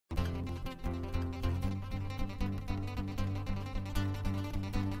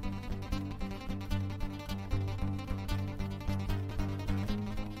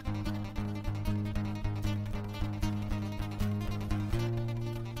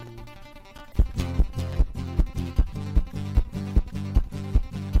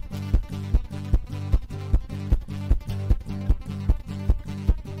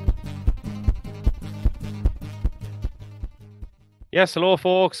Yes, hello,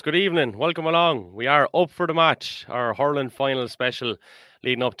 folks. Good evening. Welcome along. We are up for the match, our hurling final special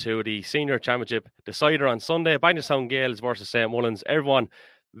leading up to the Senior Championship decider on Sunday. Bangtown Gales versus St. Mullins. Everyone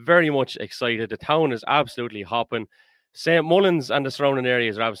very much excited. The town is absolutely hopping. St. Mullins and the surrounding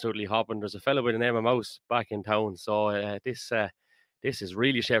areas are absolutely hopping. There's a fellow by the name of Mouse back in town. So this is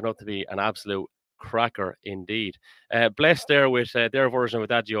really shaping up to be an absolute cracker indeed. Blessed there with their version of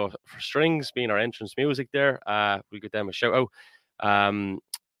Adagio for Strings being our entrance music there. We'll give them a shout out.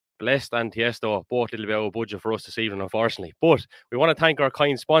 Blessed and Tiesto, both a little bit out of budget for us this evening, unfortunately. But we want to thank our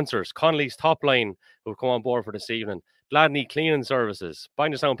kind sponsors, Connolly's Top Line, who've come on board for this evening, Gladney Cleaning Services,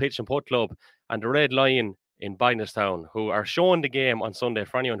 Bindnerstown Pitch and Putt Club, and the Red Lion in Bindnerstown, who are showing the game on Sunday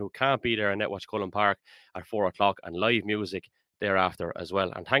for anyone who can't be there in Netwatch Cullen Park at 4 o'clock, and live music thereafter as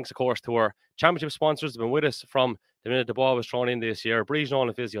well. And thanks, of course, to our championship sponsors who've been with us from the minute the ball was thrown in this year: Breeze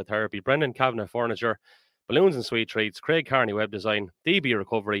Nolan Physiotherapy, Brendan Kavanagh Furniture, Balloons and Sweet Treats, Craig Carney Web Design, DB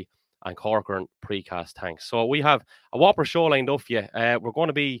Recovery, and Corcoran Precast Tanks. So we have a whopper show lined up for you. We're going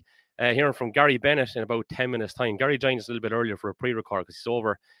to be hearing from Gary Bennett in about 10 minutes' time. Gary joined us a little bit earlier for a pre-record because he's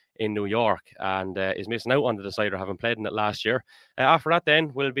over in New York and is missing out on the decider, having played in it last year. After that,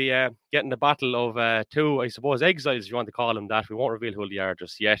 then, we'll be getting the battle of two, I suppose, exiles, if you want to call them that. We won't reveal who they are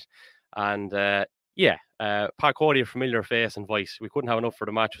just yet. And Pat Cody, a familiar face and voice. We couldn't have enough for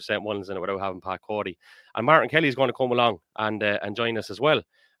the match with St. Mullins in it without having Pat Cody. And Martin Kelly is going to come along and join us as well.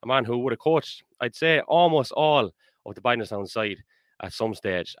 A man who would have coached, I'd say, almost all of the Bindnerstown side at some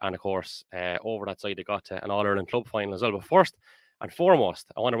stage. And of course, over that side, they got to an All-Ireland club final as well. But first and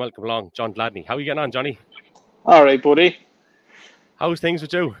foremost, I want to welcome along John Gladney. How are you getting on, Johnny? All right, buddy. How's things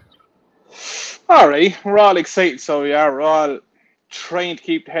with you? All right. We're all excited, so we are. We're all trying to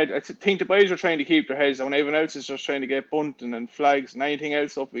keep the head. I think the boys are trying to keep their heads down. Everyone else is just trying to get bunting and flags and anything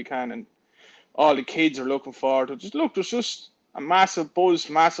else up we can. And all the kids are looking forward to it. There's just a massive buzz,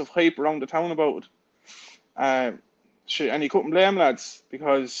 massive hype around the town about it. And you couldn't blame lads,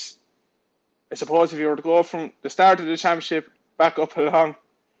 because I suppose if you were to go from the start of the championship back up along,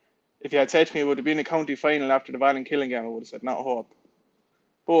 if you had said to me it would have been a county final after the Ballinkillen game, I would have said not a hope.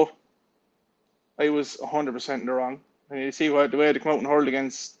 But I was 100% in the wrong. And you see the way they come out and hurled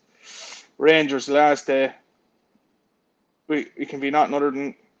against Rangers the last day, we can be nothing other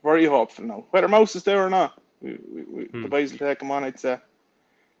than very hopeful now. Whether Mouse is there or not, the boys will take him on, I'd say.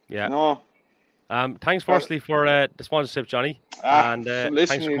 Yeah. No. Thanks firstly for the sponsorship, Johnny. And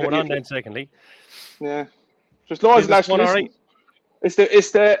thanks for coming on then, secondly. Yeah. Just loads of actually listen. Right? It's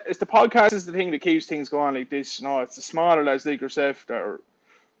the podcast is the thing that keeps things going like this. It's the smaller lads like yourself that are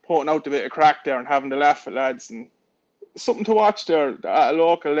putting out a bit of crack there and having to laugh at lads, and something to watch there at a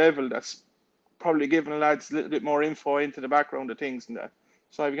local level that's probably giving the lads a little bit more info into the background of things and that.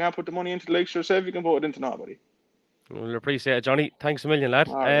 So if you can't put the money into the lecture yourself, you can put it into nobody. We'll appreciate it, Johnny. Thanks a million, lad.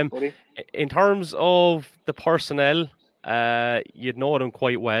 Right, in terms of the personnel, you'd know them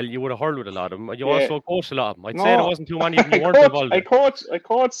quite well. You would have heard with a lot of them. You also coached a lot of them. I'd say there wasn't too many of them you weren't involved in. I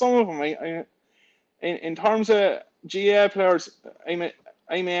coached some of them. In terms of GA players,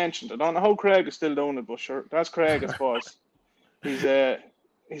 I'm ancient. I don't know how Craig is still doing it, but sure, that's Craig, I suppose. He's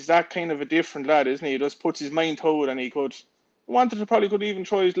that kind of a different lad, isn't he? He just puts his mind to it, and he could even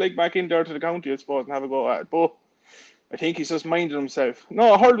throw his leg back in there to the county, I suppose, and have a go at it. But I think he's just minded himself.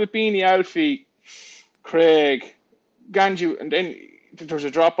 No, I heard with Beanie, Alfie, Craig, Ganju, and then there's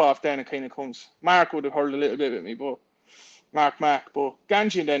a drop off. Then it kind of comes. Mark would have heard a little bit with me, but Mac, but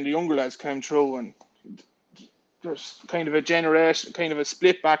Ganji and then the younger lads came through, and there's kind of a generation, kind of a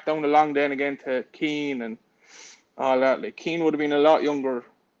split back down the long then again to Keane and all that. Like Keane would have been a lot younger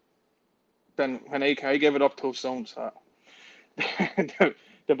than when I gave it up to Stone. So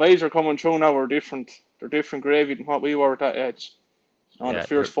the boys are coming through now are different. They're different gravy than what we were at that age. Their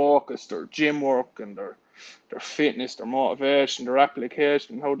fierce focus, their gym work, and their fitness, their motivation, their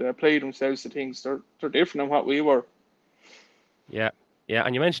application, how they apply themselves to things. They're different than what we were. Yeah.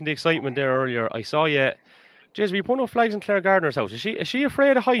 And you mentioned the excitement there earlier. I saw you. Jeez, we put no flags in Claire Gardner's house. Is she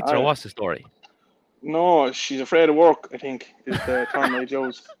afraid of heights, or what's the story? No, she's afraid of work, I think, is the term I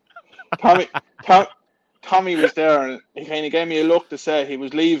chose. Tommy was there, and he kind of gave me a look to say he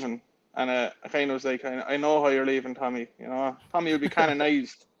was leaving. And I kind of was like, I know how you're leaving, Tommy. You know, Tommy will be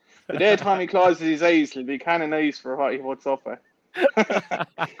canonized. The day Tommy closes his eyes, he'll be canonized for what he puts up with.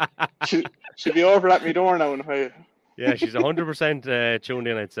 She'll be over at my door now in a while. Yeah, she's 100% tuned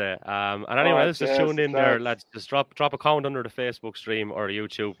in, I'd say. And anyone Oh, else that's tuned Jesus, in there, lads. lads, just drop a comment under the Facebook stream or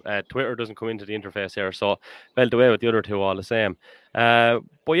YouTube. Twitter doesn't come into the interface here, so felt away with the other two all the same.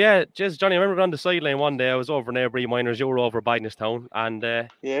 But yeah, just Johnny, I remember on the sideline one day, I was over in Avery Miners, you were over Town, and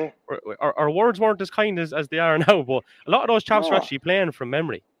Yeah. our words weren't as kind as they are now, but a lot of those chaps are No. actually playing from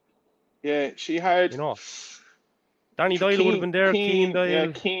memory. Yeah, she had You know, Danny Doyle would have been there, Keane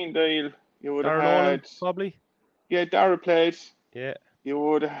Doyle, Keen Dale. You would have Darren Nolan, had, probably. yeah, Dara played. Yeah, You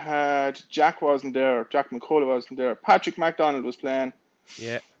would have had Jack wasn't there. Jack McCullough wasn't there. Patrick MacDonald was playing.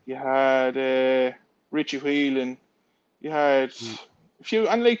 yeah. You had Richie Whelan. You had Mm. a few,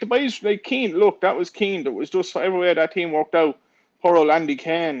 and like the boys, like Keane. Look, that was Keane. That was just every way that team worked out. Poor old Andy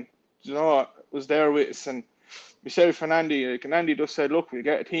Kane, was there with us, and myself and Andy. Like, and Andy just said, "Look, we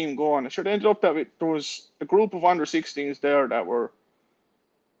get a team going." And sure, it ended up that there was a group of under 16s there that were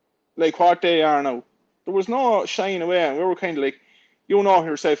like what they are now. There was no shying away, and we were kind of like,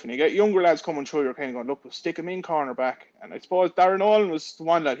 yourself, and you get younger lads coming through, you're kind of going, look, we'll stick him in cornerback. And I suppose Darren Nolan was the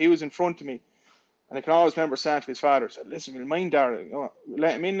one lad, he was in front of me. And I can always remember saying to his father, said, listen, we'll mind Darren, we'll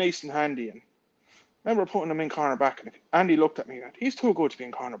let him in nice and handy. And I remember putting him in cornerback, and Andy looked at me and went, he's too good to be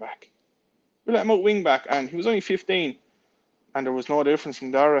in cornerback. We let him out wing back, and he was only 15, and there was no difference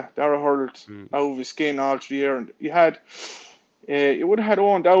from Dara. Dara hurled out of his skin all through the year, and you would have had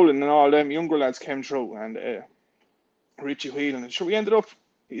Owen Dowling and all them younger lads came through, and Richie Whelan. And sure, we ended up,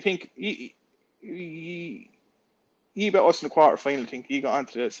 I think, he beat us in the quarter final. I think he got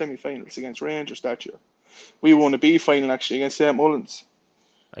onto the semi finals against Rangers that year. We won a B final actually against St. Mullins.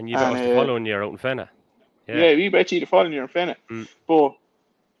 And you bet us the following year out in Fenna. Yeah, we bet you the following year in Fenna. But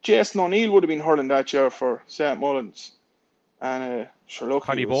Jason O'Neill would have been hurling that year for St. Mullins. And sure, look,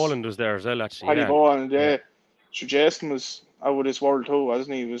 Paddy Boland was there as well, actually. Paddy Boland, yeah. Sure, Jason was out of this world too,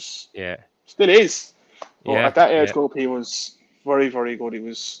 wasn't he? He was, still is. But at that age group, he was very, very good.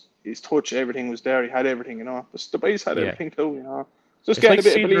 His touch, everything was there. He had everything, The boys had everything too, Just it's getting like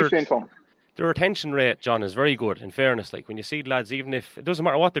a bit of belief into him. The retention rate, John, is very good, in fairness. Like, when you see lads, even if it doesn't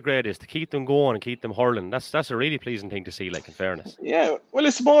matter what the grade is, to keep them going and keep them hurling, that's a really pleasing thing to see, like, in fairness. Yeah, well, I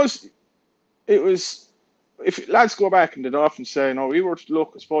suppose it was, if lads go back and they'd often say, no, we were to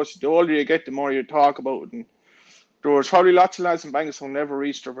look, I suppose the older you get, the more you talk about it. And there was probably lots of lads in Bangor who never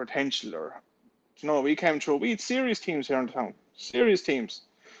reached their potential, or we came through. We had serious teams here in town, serious teams,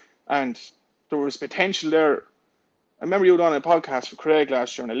 and there was potential there. I remember you were on a podcast with Craig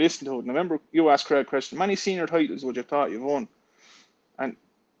last year, and I listened to it. And I remember you asked Craig a question: "How many senior titles would you thought you've won?" And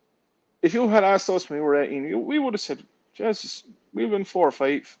if you had asked us when we were 18, we would have said, "Jesus, we've won 4 or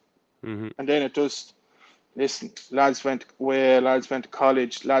 5." And then it just, listen, lads went away, lads went to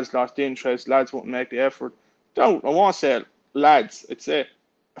college, lads lost interest, lads wouldn't make the effort. I won't say lads, I'd say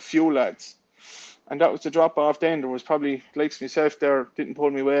a few lads. And that was the drop off then. There was probably, like myself there, didn't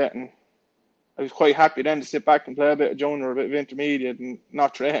pull me weight, and I was quite happy then to sit back and play a bit of junior or a bit of intermediate and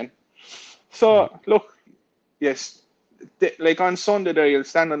not train. So, look, yes, like on Sunday there, you'll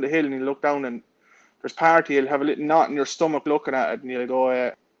stand on the hill and you look down and there's party, you'll have a little knot in your stomach looking at it, and you'll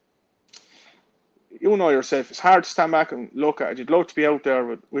go, you know yourself, it's hard to stand back and look at it. You'd love to be out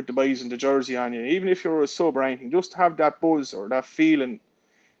there with the boys and the jersey on you, even if you're a sub or anything, just to have that buzz or that feeling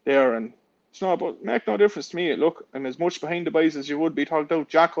there. And it's not, but make no difference to me. Look, I'm as much behind the boys as you would be talked out.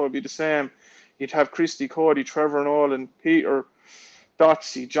 Jacko would be the same. You'd have Christy, Cody, Trevor Nolan, Peter,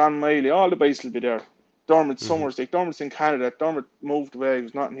 Dotsy, John Miley, all the boys will be there. Dermot Summers, like Dermot's in Canada. Dermot moved away. There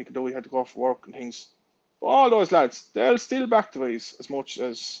was nothing he could do. He had to go for work and things. But all those lads, they'll still back the boys as much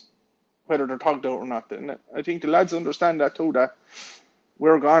as whether they're talked out or not. And I think the lads understand that too, that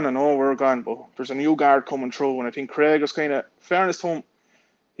we're gone and we're gone, but there's a new guard coming through. And I think Craig is kind of, fairness to him,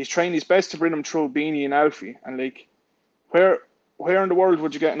 he's trying his best to bring them through Beanie and Alfie. And like, where in the world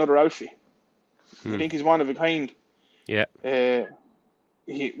would you get another Alfie? I think he's one of a kind. Yeah. We're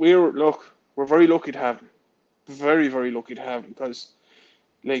very lucky to have him. Very, very lucky to have him, because,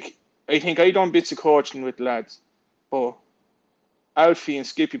 like, I think I done bits of coaching with the lads, but Alfie and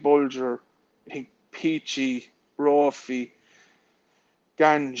Skippy Bulger, I think Peachy, Rofi,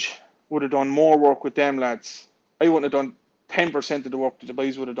 Ganj would have done more work with them lads. I wouldn't have done 10% of the work that the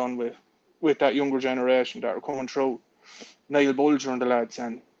boys would have done with that younger generation that are coming through. Niall Bulger and the lads.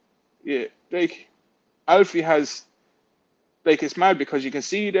 And yeah, like, Alfie has, like, it's mad because you can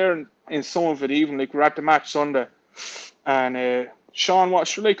see there in some of it, even like we're at the match Sunday, and Sean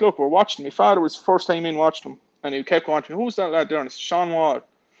watched, like, look, we're watching. My father was first time in watching him, and he kept going to me, who's that lad there? And it's Sean Wall.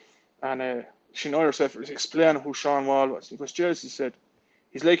 And she know herself was explaining who Sean Wall was. Because Jesse said,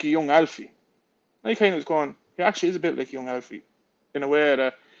 he's like a young Alfie. And I kind of was going, he actually is a bit like a young Alfie, in a way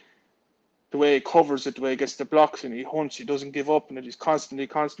that the way he covers it, the way he gets the blocks, and he hunts, he doesn't give up, and he's constantly.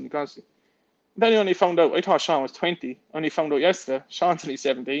 Then he only found out, I thought Sean was 20, only found out yesterday, Sean's only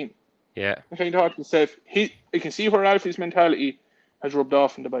 17. Yeah. I think I thought to myself, you can see where Alfie's mentality has rubbed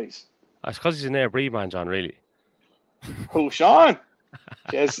off in the boys. That's because he's an air-breed man, John, really. Who, Sean?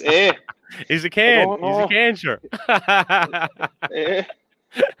 Yes, He's a Kane. He's a Kane, sure. I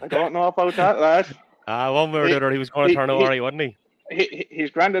don't know about that, lad. One way or the other, he was going to turn out alright, wasn't he? His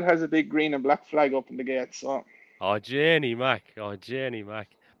granddad has a big green and black flag up in the gate, so. Oh, Jenny Mac.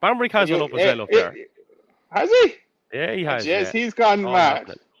 Bambrick has one up as well up there. Has he? Yeah, he has. Yes, he's gone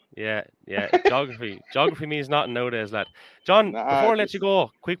mad. Yeah. Geography means nothing nowadays, lad. John, before I let you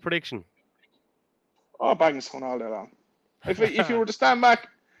go, quick prediction. Oh, Bagnallstown all day long. If you were to stand back,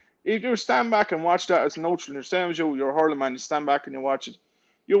 and watch that as neutral, you're same as you're a hurling man, you stand back and you watch it.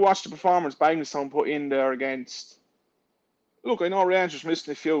 You watch the performance Bagnallstown put in there against. Look, I know Rangers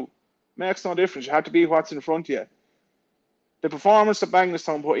missing a few. Makes no difference. You have to be what's in front of you. The performance that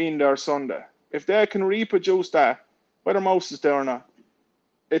Bagnallstown put in there Sunday, if they can reproduce that, whether Mouse is there or not,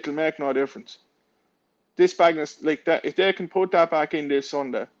 it'll make no difference. This Bagnallstown, like that, if they can put that back in this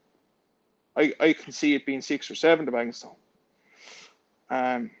Sunday, I can see it being 6 or 7 to Bagnallstown.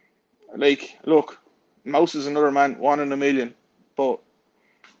 Look, Mouse is another man, 1 in a million, but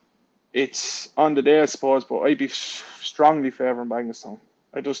it's on the day, I suppose. But I'd be strongly favouring Bagnallstown.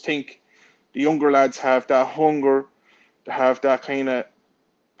 I just think the younger lads have that hunger, to have that kind of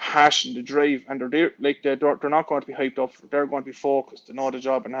passion, the drive, and they're not going to be hyped up. They're going to be focused. They know the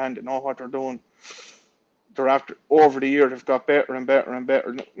job in hand. They know what they're doing. They're after over the year. They've got better and better and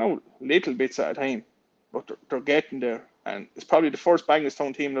better. No, little bits at a time, but they're getting there. And it's probably the first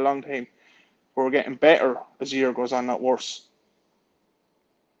Bagnallstown team in a long time where we're getting better as the year goes on, not worse.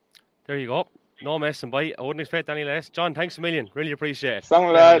 There you go. No messing by. I wouldn't expect any less. John, thanks a million. Really appreciate it.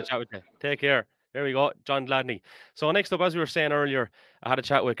 Sound lad. Take care. There we go, John Gladney. So next up, as we were saying earlier, I had a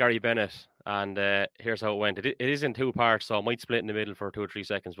chat with Gary Bennett, and here's how it went. It is in 2 parts, so I might split in the middle for 2 or 3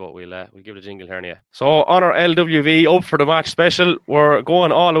 seconds, but we'll give the jingle here now. So on our LWV Up for the Match special, we're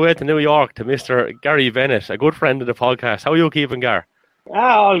going all the way to New York to Mr. Gary Bennett, a good friend of the podcast. How are you keeping, Gar?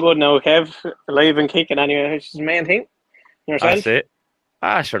 All good now, Kev. Alive and kicking anyway, which is the main thing. Yourself? That's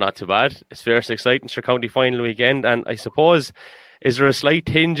it. Sure, not too bad. It's very exciting, sure, county final weekend, and I suppose, is there a slight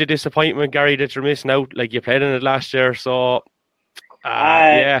tinge of disappointment, Gary, that you're missing out? Like, you played in it last year, so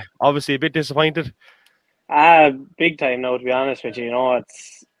yeah, obviously a bit disappointed. Big time now, to be honest with you. You know,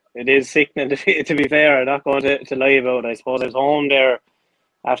 it is sickening to be fair. I'm not going to lie about it. I suppose I was home there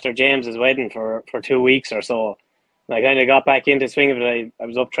after James's wedding for 2 weeks or so. And I kind of got back into swing of it. I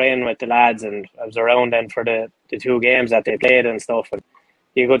was up training with the lads, and I was around then for the 2 games that they played and stuff. And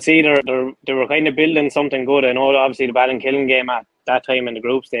you could see they were kind of building something good. I know obviously the Ballinkillen game at that time in the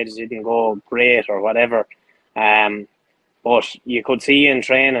group stages didn't go great or whatever. But you could see in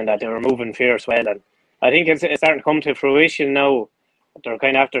training that they were moving fierce well. And I think it's starting to come to fruition now. They're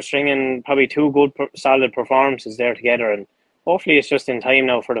kind of after stringing probably 2 good, solid performances there together. And hopefully it's just in time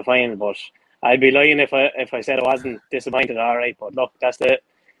now for the final. But I'd be lying if I said I wasn't disappointed. All right, but look, that's the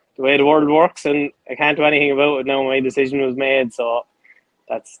way the world works, and I can't do anything about it now. My decision was made, so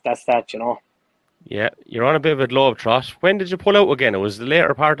that's that, you know. Yeah, you're on a bit of a globe trot. When did you pull out again? It was the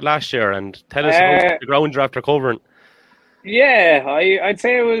later part of last year, and tell us about the ground you're after covering. Yeah, I'd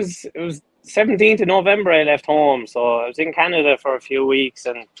say it was 17th of November I left home, so I was in Canada for a few weeks,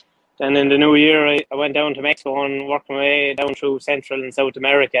 and then in the new year I went down to Mexico and worked my way down through Central and South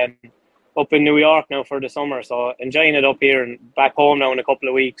America and up in New York now for the summer, so enjoying it up here and back home now in a couple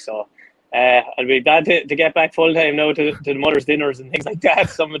of weeks. So I'll be glad to get back full time now to the mother's dinners and things like that,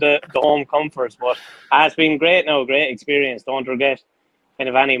 some of the home comforts. But it's been great now, great experience. Don't regret kind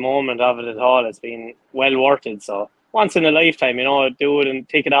of any moment of it at all. It's been well worth it. So once in a lifetime, you know, do it and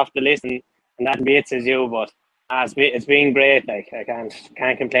tick it off the list, and that beats as you. But it's been great. Like, I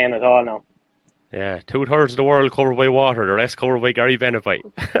can't complain at all now. Yeah, 2/3 of the world covered by water, the rest covered by Gary Bennett.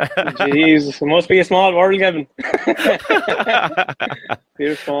 Jeez, it must be a small world, Kevin. But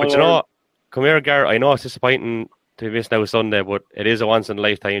you know, come here, Gar. I know it's disappointing to miss now Sunday, but it is a once in a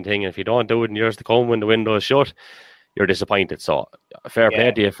lifetime thing. If you don't do it in years to come when the window is shut, you're disappointed. So fair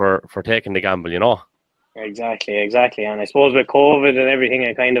play to you for taking the gamble, you know. Exactly. And I suppose with COVID and everything,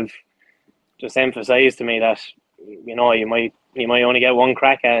 it kind of just emphasised to me that, you know, you might only get one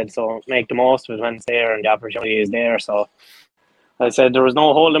crack at it, so make the most of it when it's there and the opportunity is there. So I said there was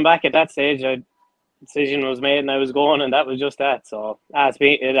no holding back at that stage. Decision was made and I was going, and that was just that. So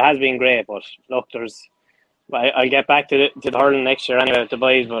it has been great. But look, I'll get back to the hurling next year anyway with the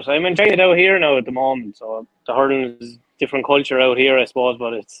boys. But I'm enjoying it out here now at the moment. So the hurling is different culture out here, I suppose,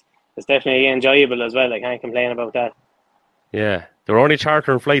 but it's it's definitely enjoyable as well. I can't complain about that. Yeah. There were only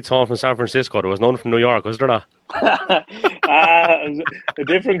chartering flights home from San Francisco. There was none from New York, was there not? A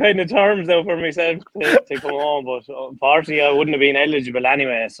different kind of terms though for myself to come home, but unfortunately I wouldn't have been eligible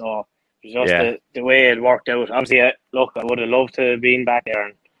anyway, so it was just the way it worked out. Obviously, look, I would have loved to have been back there,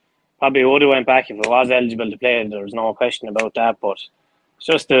 and probably would have went back if I was eligible to play. There's no question about that, but it's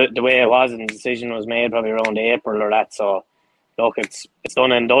just the way it was, and the decision was made probably around April or that, so look, it's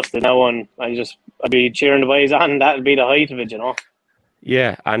done and dusted now, and I'll be cheering the boys on, and that'll be the height of it, you know.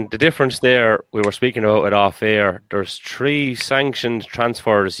 Yeah, and the difference there, we were speaking about it off air, there's 3 sanctioned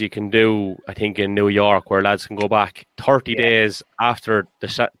transfers you can do, I think, in New York, where lads can go back 30 days after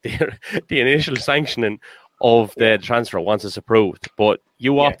the initial sanctioning of the transfer once it's approved. But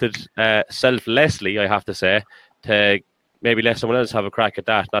you opted selflessly, I have to say, to maybe let someone else have a crack at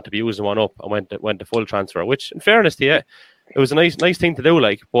that, not to be using one up, and went to full transfer, which, in fairness to you, it was a nice thing to do,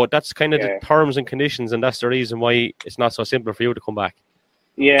 like, but that's kind of the terms and conditions, and that's the reason why it's not so simple for you to come back.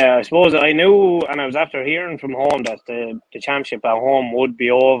 Yeah, I suppose I knew, and I was after hearing from home that the championship at home would be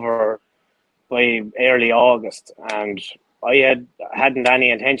over by early August, and I hadn't any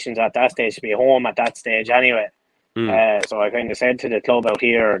intentions at that stage to be home at that stage anyway. So I kind of said to the club out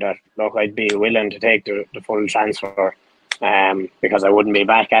here that, look, I'd be willing to take the full transfer because I wouldn't be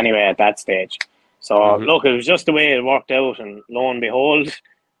back anyway at that stage. So, look, it was just the way it worked out, and lo and behold,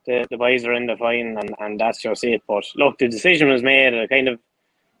 the boys are in the final, and that's just it. But, look, the decision was made. I kind of,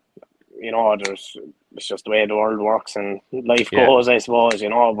 you know, it's just the way the world works and life goes, I suppose, you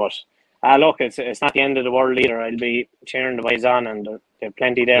know. But, look, it's not the end of the world either. I'll be cheering the boys on, and there's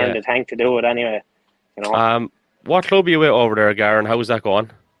plenty there in the tank to do it anyway, you know. What club are you with over there, Garen? How's that going?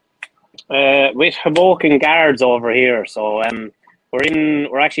 With Hoboken Guards over here. So,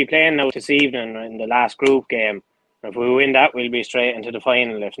 we're actually playing now this evening in the last group game. If we win that, we'll be straight into the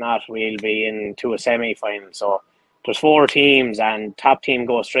final. If not, we'll be into a semi-final. So there's 4 teams, and top team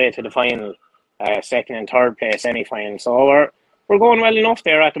goes straight to the final. Second and third place semi-final. So we're going well enough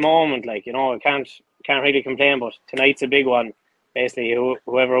there at the moment. Like, you know, I can't really complain. But tonight's a big one. Basically,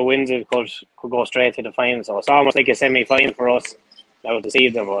 whoever wins it could go straight to the final. So it's almost like a semi-final for us now this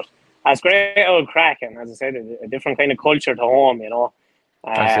evening. But that's great old crack, and as I said, a different kind of culture to home, you know,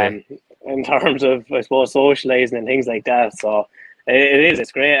 in terms of, I suppose, socialising and things like that. So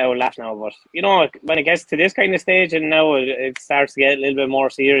it's great old laugh now. But, you know, when it gets to this kind of stage, and now it starts to get a little bit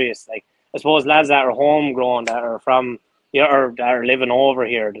more serious. Like, I suppose lads that are homegrown, that are from, or that are living over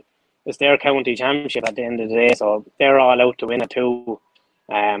here, it's their county championship at the end of the day, so they're all out to win it too.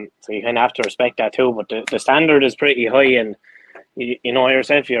 So you kind of have to respect that too. But the standard is pretty high, and you know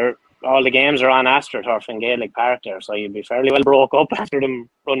yourself, all the games are on AstroTurf in Gaelic Park there, so you'd be fairly well broke up after them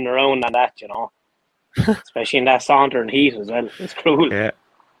running around and that, you know. Especially in that saunter and heat as well. It's cruel. Yeah.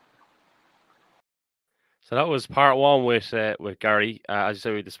 So that was part 1 with Gary. As you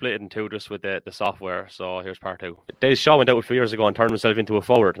said, we split it in 2 just with the software. So here's part 2. Dave Shaw went out a few years ago and turned himself into a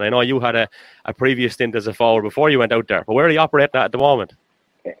forward. And I know you had a previous stint as a forward before you went out there. But where are you operating at the moment?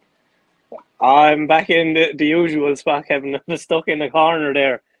 I'm back in the usual spot, Kevin. I'm stuck in the corner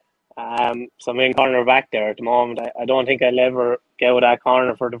there. So I'm in corner back there at the moment. I don't think I'll ever get out of that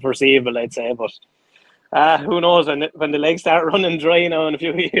corner for the foreseeable, I'd say. But who knows, when the legs start running dry now in a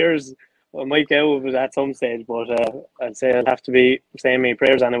few years, I might get out of it at some stage. But I'd say I'll have to be saying my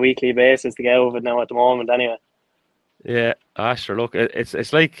prayers on a weekly basis to get out of it now at the moment anyway. Yeah, sure. Look,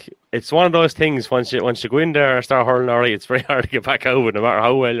 it's like, it's one of those things, once you go in there and start hurling alright, it's very hard to get back out of it, no matter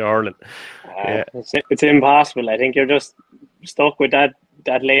how well you're hurling. It's impossible. I think you're just stuck with that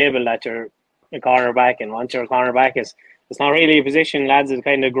label that you're a cornerback, and once you're a cornerback, it's not really a position lads that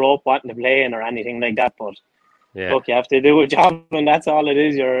kind of grow up wanting to play in or anything like that. But look, you have to do a job, and that's all it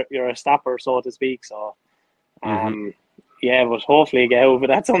is. You're a stopper, so to speak. So, but hopefully get out of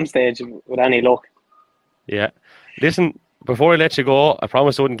it at some stage with any luck. Yeah. Listen, before I let you go, I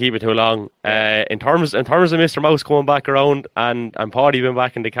promise I wouldn't keep it too long. In terms of Mr. Mouse coming back around and Paddy being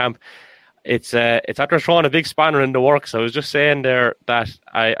back in the camp, it's after throwing a big spanner in the works. I was just saying there that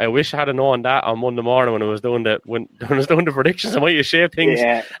I wish I had known that on Monday morning when I was doing the predictions. I might have shaped things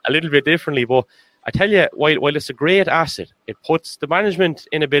a little bit differently, but I tell you, while it's a great asset, it puts the management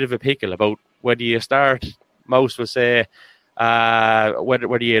in a bit of a pickle about whether you start. Mouse will say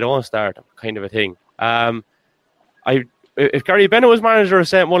whether you don't start, kind of a thing. If Gary Bennett was manager of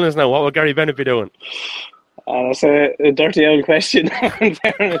St. Mullins now, what would Gary Bennett be doing? That's a dirty old question. In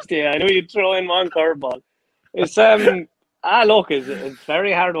fairness to you, I know you'd throw in one curveball. It's look, it's a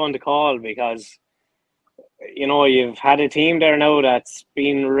very hard one to call because, you know, you've had a team there now that's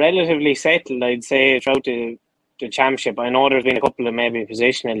been relatively settled, I'd say, throughout the the championship, I know there's been a couple of maybe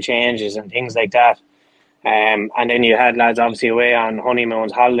positional changes and things like that. And then you had lads obviously away on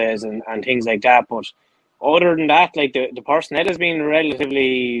honeymoons, holidays, and things like that. But other than that, like the personnel has been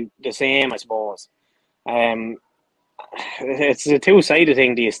relatively the same, I suppose. It's a two-sided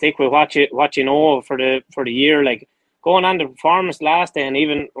thing. Do you stick with what you know for the year? Like going on the performance last day, and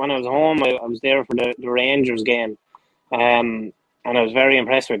even when I was home, I was there for the Rangers game, and I was very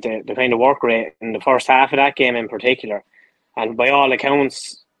impressed with the kind of work rate in the first half of that game in particular. And by all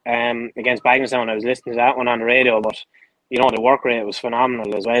accounts, against Bagnallstown, I was listening to that one on the radio, but the work rate was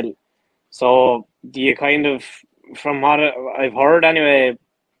phenomenal as well. So do you kind of, from what I've heard anyway,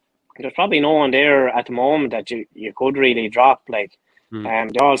 there's probably no one there at the moment that you could really drop. Like,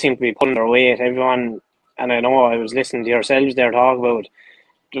 they all seem to be pulling their weight. Everyone, and I know I was listening to yourselves there talk about,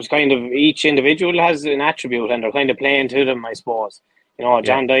 there's kind of each individual has an attribute and they're kind of playing to them, I suppose.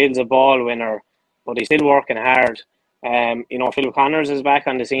 John Dyle's a ball winner, but he's still working hard. Phil Connors is back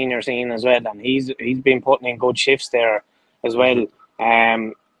on the senior scene as well, and he's been putting in good shifts there as well.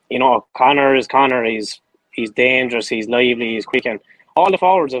 Connor is Connor. He's dangerous. He's lively. He's quick, and all the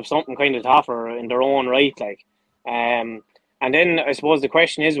forwards have something kind of to offer in their own right. Like, and then I suppose the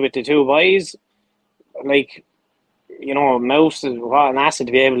question is with the two boys, like, Mouse is what an asset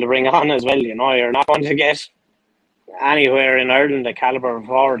to be able to bring on as well. You're not going to get anywhere in Ireland the caliber of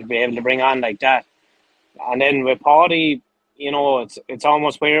forward to be able to bring on like that. And then with Paddy, it's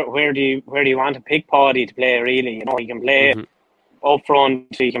almost where do you want to pick Paddy to play really? He can play up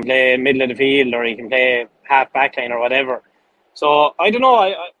front, he can play middle of the field, or he can play half back line or whatever. So I don't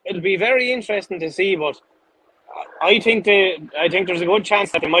know. It'll be very interesting to see, but I think there's a good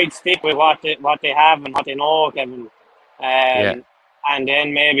chance that they might stick with what they have and what they know, Kevin. And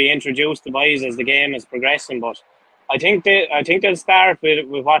then maybe introduce the boys as the game is progressing. But I think they'll start with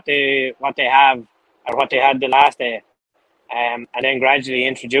what they have, or what they had the last day, and then gradually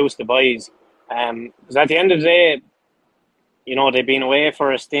introduce the boys. Because at the end of the day, they've been away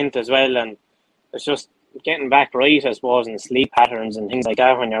for a stint as well, and it's just getting back right, I suppose, and sleep patterns and things like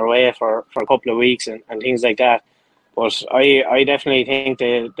that when you're away for a couple of weeks and things like that. But I definitely think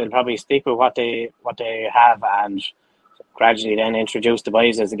they'll probably stick with what they have and gradually then introduce the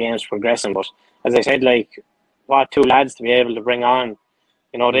boys as the game's progressing. But as I said, like, what two lads to be able to bring on,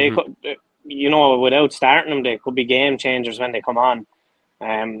 they could, without starting them, they could be game changers when they come on.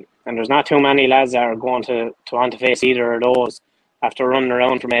 And there's not too many lads that are going to want to face either of those after running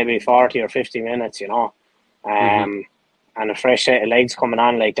around for maybe 40 or 50 minutes, and a fresh set of legs coming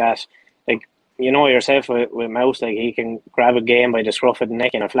on like that. Like, yourself with Mouse, like, he can grab a game by the scruff of the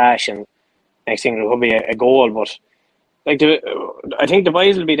neck in a flash, and next thing there could be a goal. But like, I think the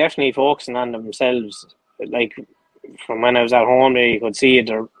boys will be definitely focusing on themselves. Like, from when I was at home there, you could see it.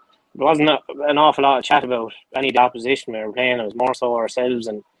 There wasn't an awful lot of chat about any of the opposition we were playing. It was more so ourselves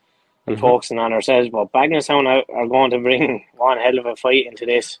and focusing on ourselves. But Bagnallstown are going to bring one hell of a fight into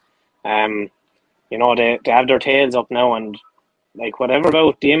this. They have their tails up now, and like, whatever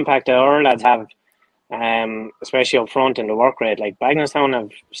about the impact that our lads have, especially up front in the work rate. Like, Bagnallstown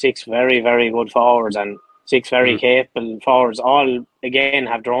have 6 very, very good forwards and 6 very capable forwards. All again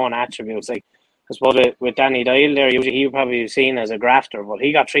have their own attributes. Like, I suppose with Danny Dyle there, usually he would probably be seen as a grafter, but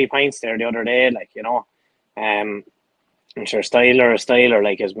he got 3 points there the other day. Like, I'm sure Styler,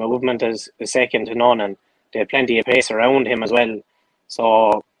 like, his movement is second to none, and they have plenty of pace around him as well.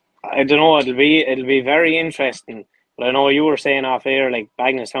 So I don't know. It'll be very interesting. But I know you were saying off air, like,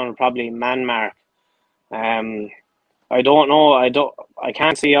 Bagnallstown will probably man mark. I don't know. I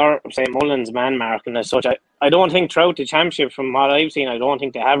can't see our St. Mullins man marking as such. I don't think throughout the championship, from what I've seen, I don't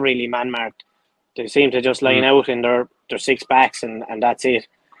think they have really man marked. They seem to just line out in their 6 backs and that's it.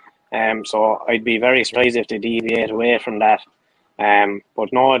 So I'd be very surprised if they deviate away from that.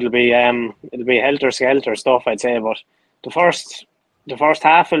 But no, it'll be helter skelter stuff, I'd say. But the first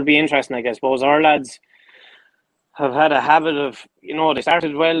half will be interesting. Like, I suppose our lads have had a habit of, they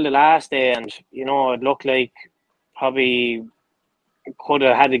started well the last day, and it looked like probably could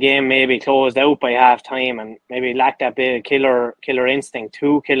have had the game maybe closed out by half time, and maybe lacked that bit of killer instinct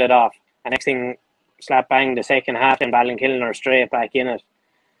to kill it off. And next thing, slap bang, the second half, and Ballinkillen are straight back in it.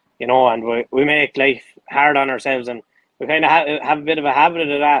 And we make life hard on ourselves, and we kind of have a bit of a habit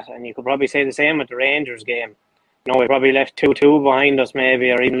of that. And you could probably say the same with the Rangers game. We probably left 2-2 behind us,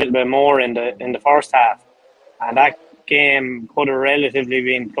 maybe, or even a little bit more in the first half. And that game could have relatively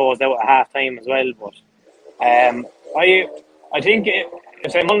been closed out at half time as well. But I think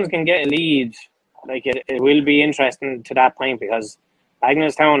if St. Mullins can get a lead, like, it will be interesting to that point, because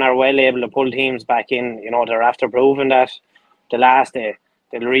Bagnallstown are well able to pull teams back in. They're after proving that the last day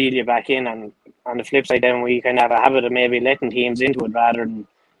they'll reel you back in, and on the flip side, then we kind of have a habit of maybe letting teams into it rather than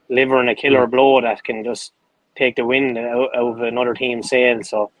delivering a killer blow that can just take the wind out of another team's sail.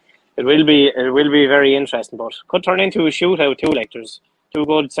 So it will be very interesting, but could turn into a shootout too. Like there's two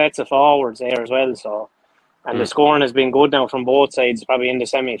good sets of forwards there as well. So and the scoring has been good now from both sides. Probably in the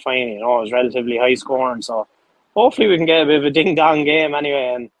semi-final, it was relatively high scoring. So hopefully we can get a bit of a ding-dong game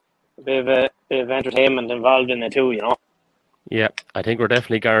anyway, and a bit of entertainment involved in it too. Yeah, I think we're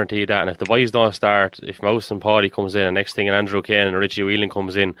definitely guaranteed that. And if the boys don't start, if Mouse and Paddy comes in, and next thing and Andrew Kane and Richie Whelan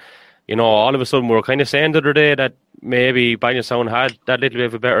comes in, all of a sudden we were kind of saying the other day that maybe Banyassown had that little bit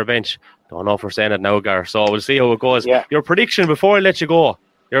of a better bench. Don't know if we're saying that now, Gar. So we'll see how it goes. Yeah. Your prediction before I let you go.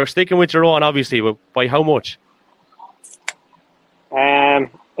 You're sticking with your own, obviously, but by how much?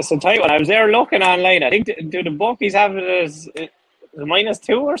 It's a tight one. I was there looking online. I think do the bookies have it as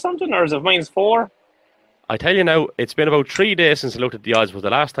 -2 or something, or is it -4? I tell you now, it's been about 3 days since I looked at the odds, but the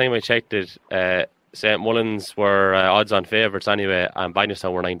last time I checked it, St. Mullins were odds-on favourites anyway, and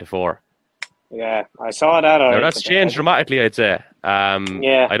Banyassown were 9-4. Yeah, I saw that. Now that's changed dramatically, I'd say.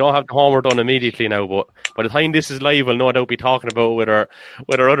 Yeah. I don't have the homework done immediately now, but by the time this is live, we'll no doubt be talking about with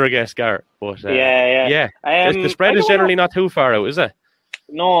our other guest, Gar. But yeah. The spread is generally not too far out, is it?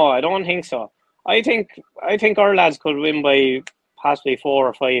 No, I don't think so. I think our lads could win by possibly 4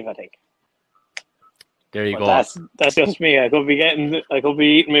 or 5. I think. There you go. That's just me. I could be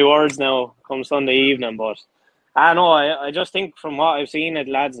eating my words now come Sunday evening, but I know. I just think from what I've seen at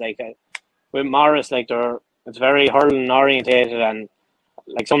lads with Morris, it's very hurling orientated, and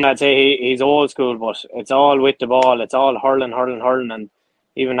like some lads say he's old school, but it's all with the ball. It's all hurling, and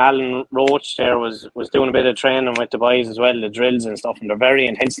even Alan Roach there was doing a bit of training with the boys as well, the drills and stuff, and they're very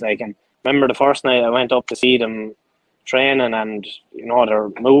intense. And remember the first night I went up to see them training, and they're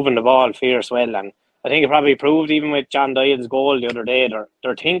moving the ball fierce well, and I think it probably proved even with John Dyal's goal the other day,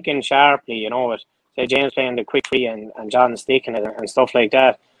 they're thinking sharply, with say James playing the quick free and John sticking it and stuff like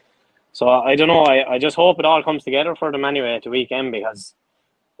that. So I don't know. I just hope it all comes together for them anyway at the weekend, because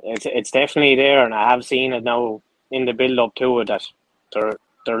it's definitely there, and I have seen it now in the build up to it that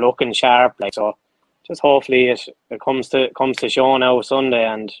they're looking sharp. So just hopefully it comes to show now Sunday,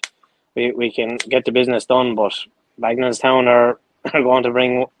 and we can get the business done. But Bagnallstown are going to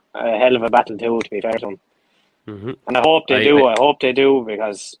bring a hell of a battle too, to be fair to them. Mm-hmm. And I hope they do. I hope they do,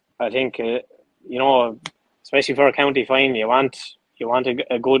 because I think especially for a county final, you want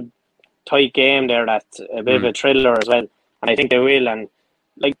a good tight game there that's a bit of a thriller as well, and I think they will. And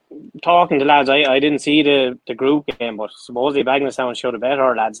talking to lads, I didn't see the group game, but supposedly Bagnallstown showed a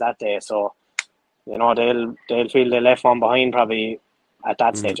better lads that day, so they'll feel they left one behind probably at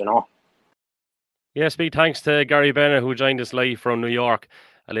that stage. Yes, big thanks to Gary Bennett, who joined us live from New York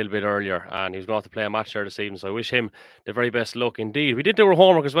a little bit earlier, and he's going to play a match there this evening, so I wish him the very best luck indeed. We did do our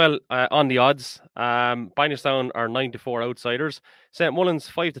homework as well on the odds. Banyassown are 9-4 outsiders, St. Mullins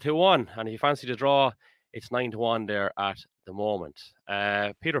 5-2-1, and if you fancy the draw, it's 9-1 there at the moment.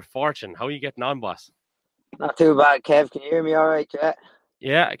 Peter Fortune, how are you getting on, boss? Not too bad, Kev. Can you hear me all right, yeah?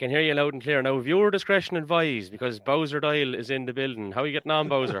 Yeah, I can hear you loud and clear. Now, viewer discretion advised, because Bowser Dial is in the building. How are you getting on,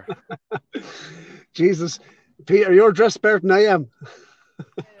 Bowser? Jesus, Peter, you're dressed better than I am.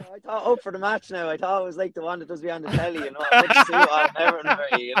 I thought up for the match now. I thought it was like the one that does be on the telly, I didn't see what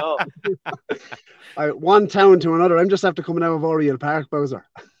I'm One town to another. I'm just after coming out of Oriel Park, Bowser.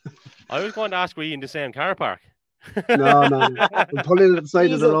 I was going to ask, were you in the same car park? No. I'm pulling at the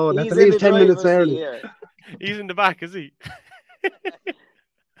side of the road. I have to leave 10 minutes early. He's in the back, is he?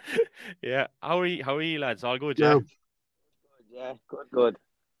 Yeah. How are you, lads? All good, yeah? No. Yeah, good.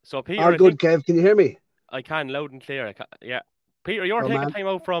 So, Peter, all good, Kev. Can you hear me? I can, loud and clear. Yeah. Peter, you're taking time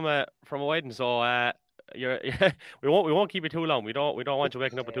out from a wedding, so we won't keep you too long. We don't want you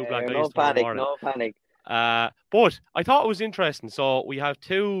waking up at 2 o'clock. No panic. But I thought it was interesting. So we have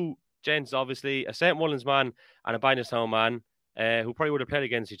two gents, obviously, a St. Mullins man and a Banyassown man, who probably would have played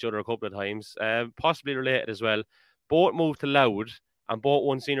against each other a couple of times, possibly related as well. Both moved to Louth and both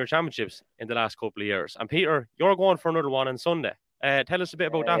won senior championships in the last couple of years. And Peter, you're going for another one on Sunday. Tell us a bit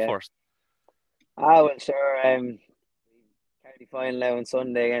about that first. Well, sure. County final now on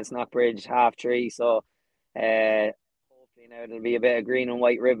Sunday against Knockbridge, 3:30. So hopefully now there'll be a bit of green and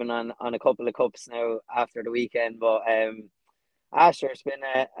white ribbon on a couple of cups now after the weekend. But sure, it's been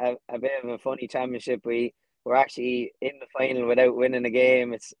a bit of a funny championship. We're actually in the final without winning a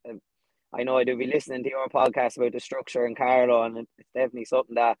game. It's I know I do be listening to your podcast about the structure in Carlow, and it's definitely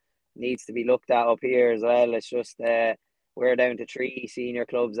something that needs to be looked at up here as well. It's just we're down to 3 senior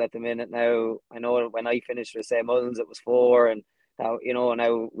clubs at the minute now. I know when I finished with St. Mullins it was 4, and now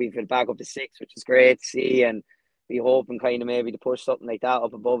now we've been back up to 6, which is great to see. And be hoping kind of maybe to push something like that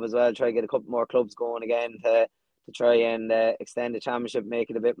up above as well. Try to get a couple more clubs going again to try and extend the championship, make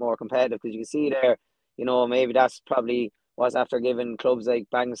it a bit more competitive. Because you can see there, maybe that's probably was after giving clubs like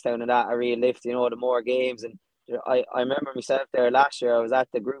Bagenstown and that a real lift. The more games, and I remember myself there last year. I was at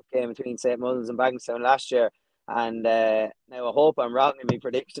the group game between St. Mullins and Bagenstown last year. And now I hope I'm wrong in my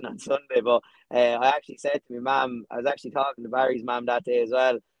prediction on Sunday, but I actually said to my mum, I was actually talking to Barry's mum that day as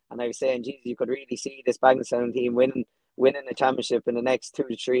well, and I was saying, Jesus, you could really see this Bagenstown team winning the championship in the next 2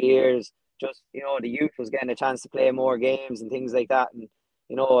 to 3 years. Just the youth was getting a chance to play more games and things like that, and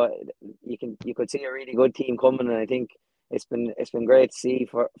you could see a really good team coming, and I think it's been great to see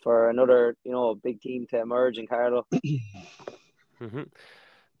for another big team to emerge in Carlow. Mm-hmm.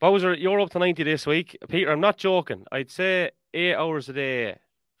 Bowser, you're up to 90 this week. Peter, I'm not joking. I'd say 8 hours a day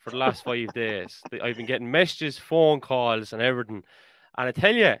for the last 5 days. I've been getting messages, phone calls, and everything. And I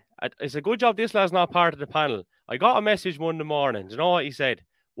tell you, it's a good job this lad's not part of the panel. I got a message Monday morning. Do you know what he said?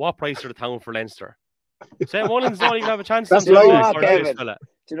 What price are the town for Leinster? St. Mullins don't even have a chance. That's right, Kevin. Do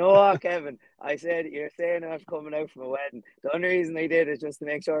you know what, Kevin? I said, you're saying I'm coming out from a wedding. The only reason I did is just to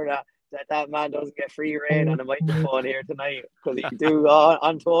make sure that man doesn't get free reign on the microphone here tonight, because he can do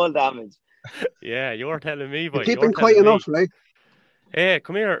untold damage. Yeah, you're telling me, boy. You're keeping quiet enough, right? Hey,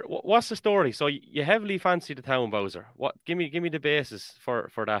 come here. What's the story? So you heavily fancy the town, Bowser. What? Give me the basis for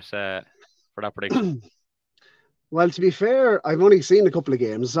that prediction. Well, to be fair, I've only seen a couple of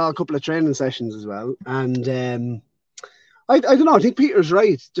games, saw a couple of training sessions as well, and I don't know. I think Peter's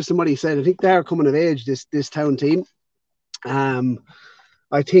right, just in what he said. I think they're coming of age, this town team.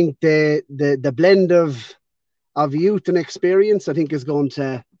 I think the blend of youth and experience, I think, is going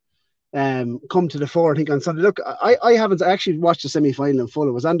to come to the fore. I think on Sunday. Look, I haven't actually watched the semi-final in full.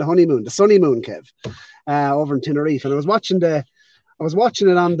 It was on the sunny moon, Kev, over in Tenerife, and I was watching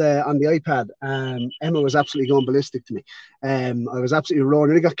it on the iPad. Emma was absolutely going ballistic to me. I was absolutely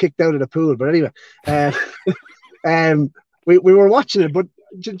roaring. I got kicked out of the pool, but anyway, we were watching it. But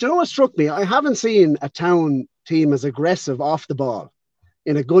do you know what struck me? I haven't seen a town team as aggressive off the ball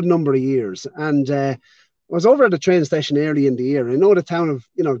in a good number of years. And I was over at the train station early in the year. I know the town of,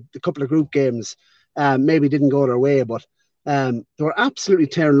 a couple of group games maybe didn't go their way, but they were absolutely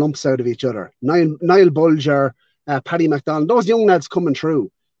tearing lumps out of each other. Niall Bulger, Paddy McDonald, those young lads coming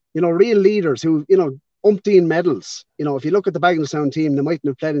through, real leaders who, umpteen medals. If you look at the Bagenstown team, they mightn't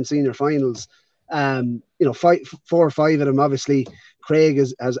have played in senior finals. 4 or 5 of them, obviously. Craig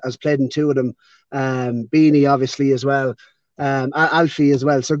has played in 2 of them. Beanie, obviously, as well. Alfie as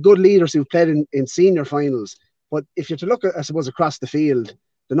well. So good leaders who've played in senior finals. But if you're to look at, I suppose, across the field,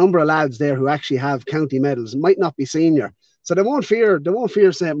 the number of lads there who actually have county medals might not be senior. So they won't fear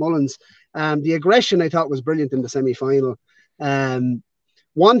St. Mullins. The aggression I thought was brilliant in the semi-final.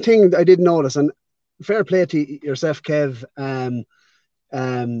 One thing that I did notice, and fair play to yourself, Kev,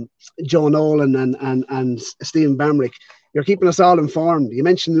 Joe Nolan and Stephen Bamrick, you're keeping us all informed. You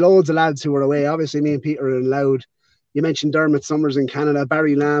mentioned loads of lads who were away. Obviously, me and Peter are in Loud. You mentioned Dermot Summers in Canada.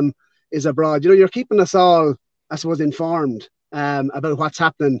 Barry Lamb is abroad. You're keeping us all, I suppose, informed about what's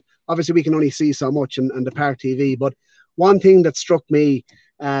happening. Obviously, we can only see so much on the Park TV, but one thing that struck me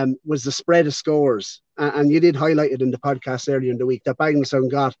was the spread of scores. And you did highlight it in the podcast earlier in the week that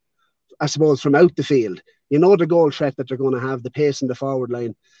Bagenstown got, I suppose, from out the field. The goal threat that they're going to have, the pace in the forward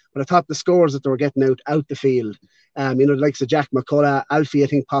line. But I thought the scores that they were getting out the field, the likes of Jack McCullough, Alfie, I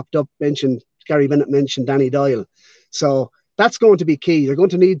think, popped up, Gary Bennett mentioned Danny Doyle. So that's going to be key. They're going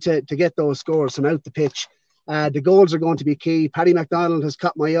to need to get those scores from out the pitch. The goals are going to be key. Paddy McDonald has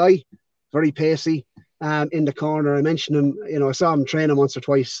caught my eye, very pacey in the corner. I mentioned him, I saw him training once or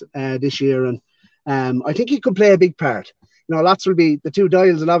twice this year, and I think he could play a big part. Lots will be, the 2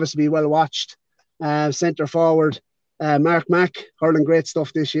 Dials will obviously be well watched. Centre forward, Mark Mack, hurling great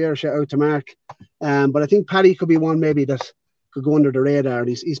stuff this year. Shout out to Mark. But I think Paddy could be one maybe that could go under the radar.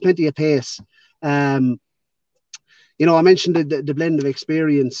 He's plenty of pace. I mentioned the blend of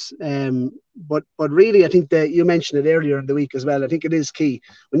experience, but really I think that you mentioned it earlier in the week as well. I think it is key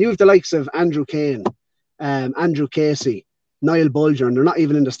when you have the likes of Andrew Kane, Andrew Casey, Niall Bulger, and they're not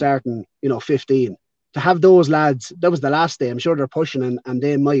even in the starting 15. To have those lads, that was the last day. I'm sure they're pushing and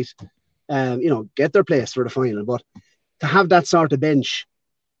they might get their place for the final. But to have that sort of bench,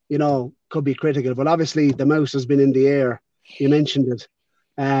 could be critical. But obviously the mouse has been in the air. You mentioned it.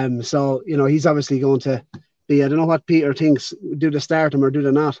 So he's obviously going to be. I don't know what Peter thinks. Do they start him or do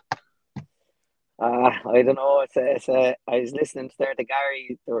they not? I don't know. I was listening to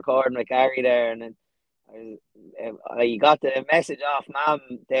Gary, the recording with Gary there, and then I got the message off Mum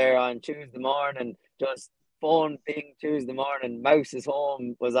there on Tuesday morning. Just phone ping Tuesday morning. Mouse is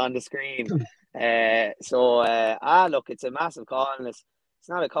home was on the screen, Look, it's a massive call, and it's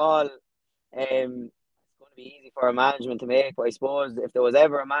not a call. It's going to be easy for a management to make, but I suppose if there was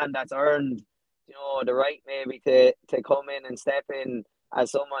ever a man that's earned, the right maybe to come in and step in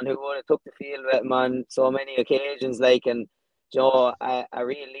as someone who would have took the field with him on so many occasions, and a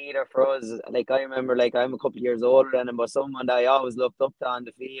real leader for us. Like, I remember, like, I'm a couple of years older than him, but someone that I always looked up to on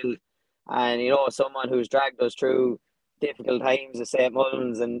the field, and someone who's dragged us through difficult times at St.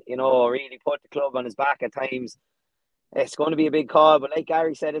 Mullins, and really put the club on his back at times. It's going to be a big call, but like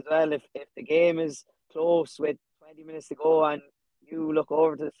Gary said as well, if the game is close with 20 minutes to go and you look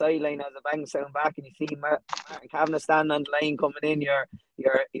over to the sideline as a bang sound back and you see Martin Kavanagh standing on the line coming in,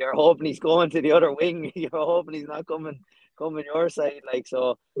 you're hoping he's going to the other wing. You're hoping he's not coming your side, like.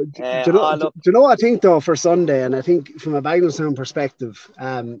 So do you know what I think though for Sunday? And I think from a Bagenalstown perspective,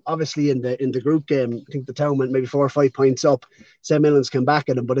 obviously in the group game, I think the town went maybe 4 or 5 points up. St. Millans came back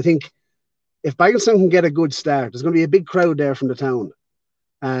at them, but I think if Bagenalstown can get a good start, there's going to be a big crowd there from the town,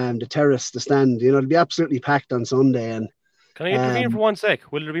 the terrace, the stand. It'll be absolutely packed on Sunday. And can I intervene for 1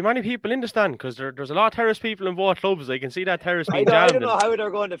 sec? Will there be many people in the stand? Because there's a lot of terrace people in both clubs. I can see that terrace being jammed. I don't know how they're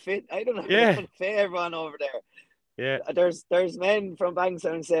going to fit. I don't know how they're going to fit everyone over there. Yeah, there's men from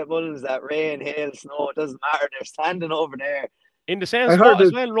Bagenalstown and St. Mullins that rain, hail, snow, it doesn't matter. They're standing over there in the same spot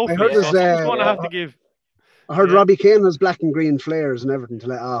as well. Roughly, so someone's going to have to give. I heard Robbie Kane has black and green flares and everything to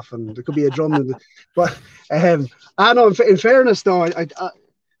let off, and there could be a drum. But I know. In fairness, though, I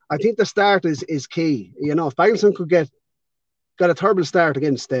think the start is key. If Bagenalstown could got a terrible start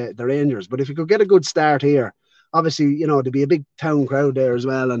against the Rangers, but if you could get a good start here, obviously there'd be a big town crowd there as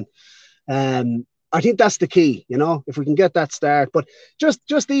well, and I think that's the key. If we can get that start. But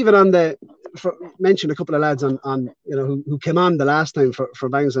just even on mention a couple of lads on who came on the last time for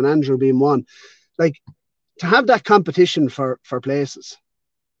Bagenalstown, and Andrew being one, like. To have that competition for places,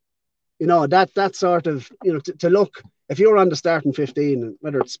 that sort of, to look, if you're on the starting 15,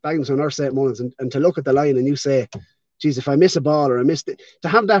 whether it's Bagenalstown or St. Mullins, and to look at the line and you say, geez, if I miss a ball or I missed it, to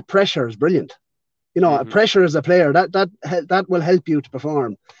have that pressure is brilliant. Pressure as a player, that will help you to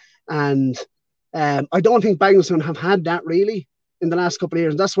perform. And I don't think Bagenalstown have had that really in the last couple of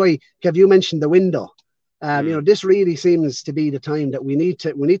years. And that's why, Kev, you mentioned the window. This really seems to be the time that we need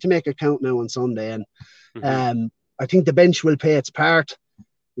to make a count now on Sunday. And I think the bench will play its part.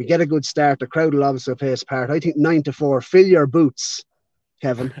 We get a good start. The crowd will obviously play its part. I think 9-4. Fill your boots,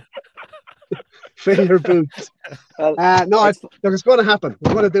 Kevin. Fill your boots. Well, it's going to happen.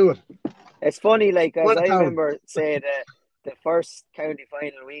 We're going to do it. It's funny, like, as I remember, say the first county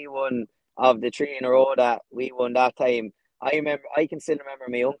final we won of the 3 in a row that we won that time. I can still remember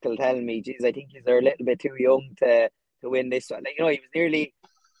my uncle telling me, geez, I think you're a little bit too young to win this one. Like, he was nearly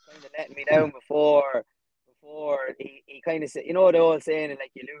kind of letting me down before he kind of said, the old saying,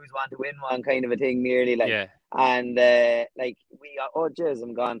 like, you lose one to win one kind of a thing, nearly, like. Yeah. And like, we got, oh jeez,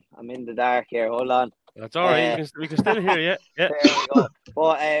 I'm gone. I'm in the dark here. Hold on. That's all right. We can still hear you. Yeah. There we go.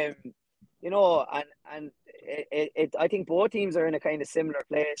 But I think both teams are in a kind of similar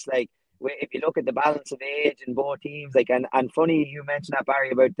place. Like, if you look at the balance of age in both teams, like, and funny you mentioned that,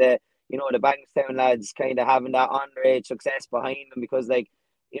 Barry, about the Bagenalstown lads kind of having that underage success behind them, because, like,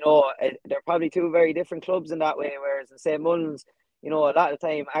 they're probably two very different clubs in that way. Whereas in St. Mullins, a lot of the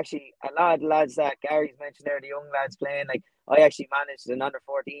time, actually, a lot of the lads that Gary's mentioned there, the young lads playing, like, I actually managed an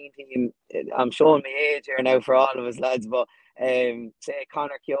under-14 team. I'm showing my age here now for all of us lads, but say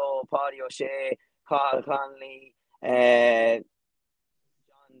Conor Keogh, Paddy O'Shea, Carl Conley, John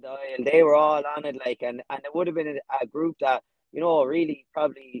Doyle, they were all on it, like, and it would have been a group that, really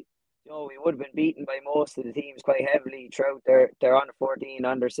probably, we would have been beaten by most of the teams quite heavily throughout their under 14,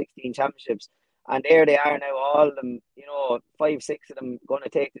 under 16 championships. And there they are now, all of them, 5, 6 of them going to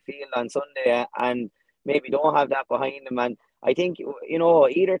take the field on Sunday and maybe don't have that behind them. And I think,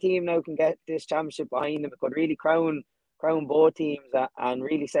 either team now can get this championship behind them. It could really crown both teams and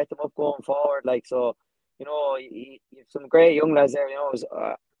really set them up going forward. Like, so, you have some great young lads there,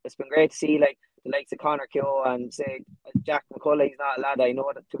 it's been great to see, like, the likes of Conor Keogh and, say, Jack McCullough. He's not a lad I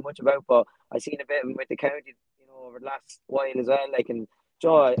know too much about, but I've seen a bit of him with the county, over the last while as well. Like, and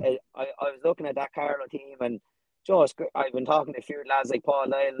Joe, I was looking at that Carlow team, and Joe, I've been talking to a few lads like Paul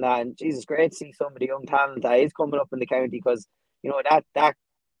Lyle and that, and Jesus, great to see some of the young talent that is coming up in the county, because, that great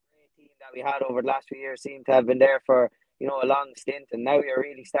team that we had over the last few years seemed to have been there for, a long stint, and now you're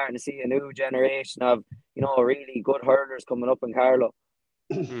really starting to see a new generation of, really good hurlers coming up in Carlow.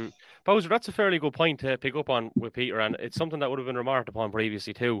 Bowser, that's a fairly good point to pick up on with Peter, and it's something that would have been remarked upon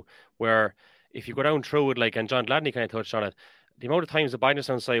previously too, where if you go down through it, like, and John Gladney kind of touched on it, the amount of times the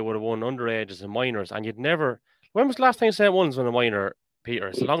Bagenalstown side would have won underages and minors, and you'd never. When was the last time St. Mullins won a minor Peter.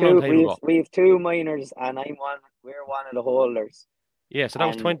 It's a long, long time ago. We've 2 minors, and we're one of the holders. Yeah, so that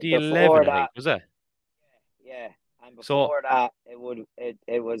was And 2011, I think, was it? Yeah, and before that,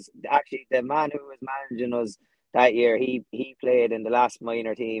 it was actually the man who was managing us that year. He played in the last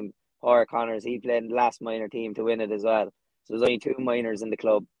minor team. Or Connors, he played in the last minor team to win it as well. So there's only 2 minors in the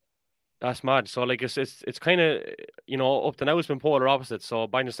club. That's mad. So like it's kind of, you know, up to now it's been polar opposite. So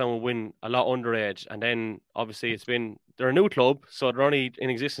Bindlestown will win a lot underage, and then obviously they're a new club, so they're only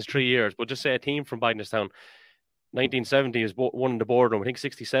in existence 3 years. But just say a team from Bindlestown, 1970 is won in the boardroom. I think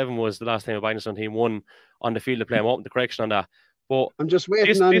 67 was the last time a Bindlestown team won on the field of play. I'm open to correction on that. But I'm just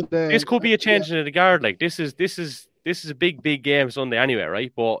waiting this could be a change in the guard. Like this is a big game Sunday anyway,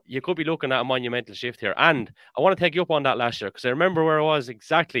 right? But you could be looking at a monumental shift here. And I want to take you up on that last year, because I remember where I was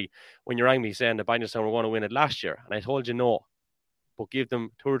exactly when you rang me saying that Bindlestown were going to win it last year. And I told you no. But give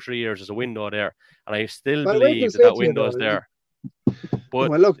them 2 or 3 years as a window there. And I still believe that window is there. But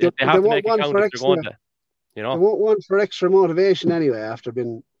well, look, they have to make one it count for if they're going to. You know? They want one for extra motivation anyway after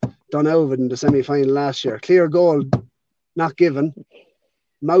being done over in the semi-final last year. Clear goal, not given.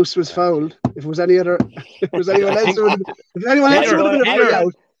 Mouse was fouled. If it was anyone else, it would have been a free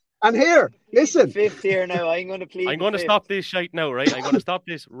out. And here, listen. 5th here now. I'm going to plead. I'm going to stop this shite now, right? I'm going to stop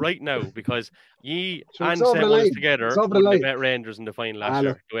this right now, because ye and St. Mullins together met Rangers in the final last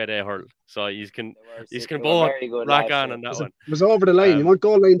year, the way they hurled. So you can both rack on that one. It was over the line. You want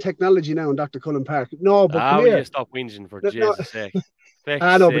goal line technology now in Dr. Cullen Park? No, but come here. You stop whinging for Jesus' sake.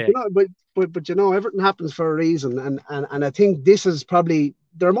 I know, but you know, everything happens for a reason, and I think this is probably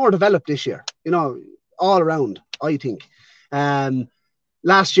they're more developed this year. You know, all around. I think.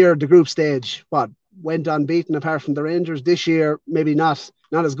 Last year, the group stage, went unbeaten apart from the Rangers. This year, maybe not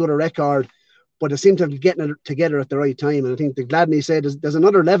as good a record, but they seem to be getting it together at the right time. And I think the Gladney said there's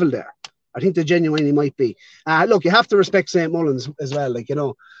another level there. I think they genuinely might be. Look, you have to respect St. Mullins as well. Like, you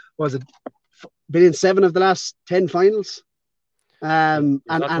know, was it been in 7 of the last 10 finals? And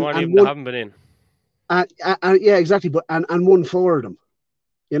they haven't been in. Yeah, exactly. But and won 4 of them.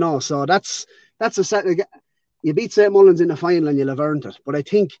 You know, so that's a set. You beat St. Mullins in the final and you'll have earned it. But I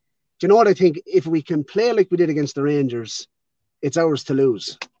think, do you know what I think? If we can play like we did against the Rangers, it's ours to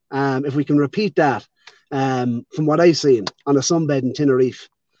lose. If we can repeat that, from what I've seen on a sunbed in Tenerife,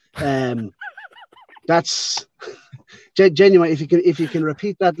 that's genuine. If you can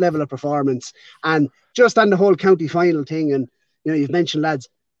repeat that level of performance, and just on the whole county final thing, and you know, you've mentioned lads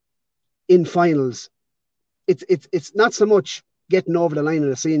in finals, it's not so much getting over the line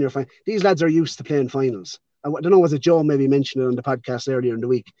in a senior final. These lads are used to playing finals. I don't know, was it Joe maybe mentioned it on the podcast earlier in the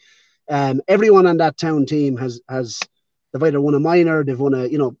week? Everyone on that town team has they've either won a minor, they've won a,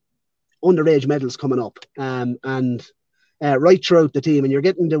 you know, underage medals coming up, and right throughout the team, and you're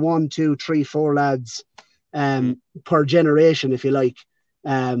getting the 1, 2, 3, 4 lads per generation, if you like,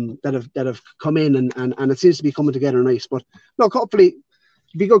 that have come in, and it seems to be coming together nice. But look, hopefully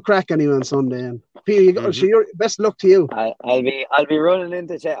it'll be good crack anyway on Sunday. And Peter, so your best luck to you. I'll be running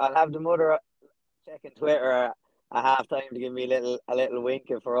into check. I'll have the mother checking Twitter at half time to give me a little wink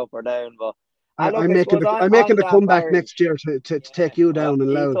if we're up or down. But I'm making the comeback Barry, next year to take you down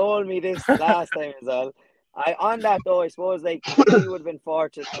and loud. He told me this last time as well. On that though, I suppose like we would have been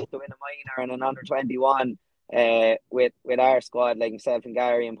fortunate enough to win a minor and an under 21 with our squad, like myself and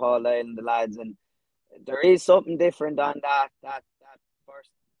Gary and Paul Lyle and the lads, and there is something different on that first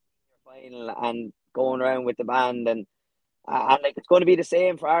final and going around with the band, and like it's going to be the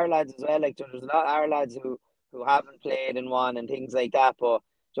same for our lads as well. Like there's a lot of our lads who haven't played and won and things like that. But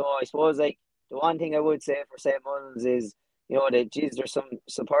I suppose like the one thing I would say for St. Mullins is, you know, that there's some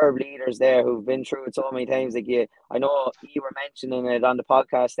superb leaders there who've been through it so many times. Like I know you were mentioning it on the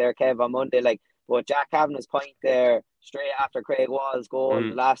podcast there, Kev, on Monday. Like, but Jack Kavanagh's point there straight after Craig Wall's goal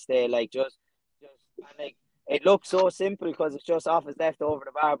the last day, like just and like it looks so simple because it's just off his left over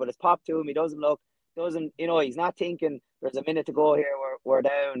the bar, but it's popped to him. He doesn't, you know, he's not thinking there's a minute to go here. We're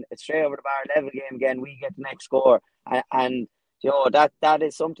down. It's straight over the bar, level game again. We get the next score, and you know that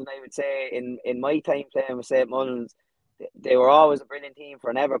is something I would say in my time playing with St. Mullins. They were always a brilliant team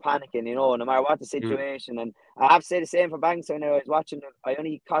for never panicking, you know, no matter what the situation. And I have to say the same for Bankstown. I was watching. I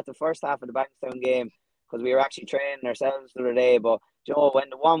only caught the first half of the Bankstown game because we were actually training ourselves the other day. But you know,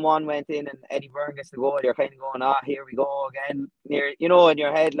 when the 1-1 went in and Eddie Byrne gets the goal, you're kind of going, here we go again. Near, you know, in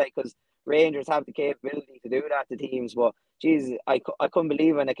your head, like, because Rangers have the capability to do that to teams. But geez, I couldn't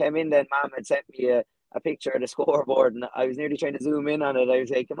believe when I came in. Then Mum had sent me a picture of the scoreboard, and I was nearly trying to zoom in on it. I was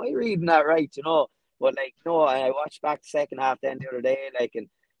like, am I reading that right? You know. But like, no, I watched back the second half then the other day, like, and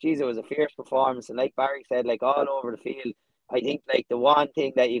geez, it was a fierce performance. And like Barry said, like all over the field, I think like the one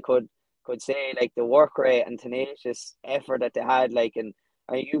thing that you could could say like the work rate and tenacious effort that they had, like, and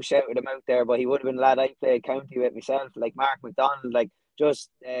you shouted him out there, but he would have been a lad I played county with myself, like Mark McDonald, like just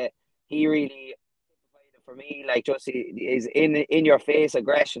he really for me, like just he is in your face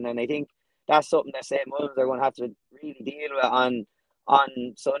aggression, and I think that's something that St. Mullins are going to have to really deal with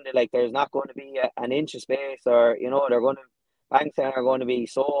on Sunday. Like there's not going to be an inch of space, or they're going to Bankstown are going to be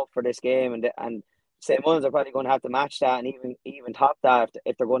so up for this game, and St. Mullins are probably going to have to match that and even top that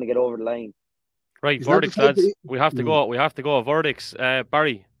if they're going to get over the line. Right, verdicts, lads. We have to go. We have to go. Verdicts.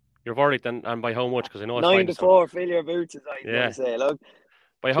 Barry, your verdict and by how much? Because I know it's 9-4. Fill your boots, as I going to say. Look.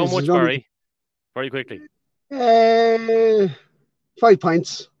 By how much, Barry? Very quickly. 5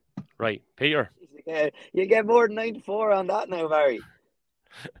 points. Right, Peter. You get more than 9-4 on that now, Barry.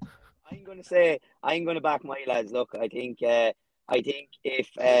 I'm going to back my lads. Look, I think if it's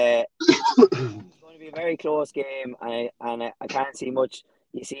going to be a very close game, and I can't see much.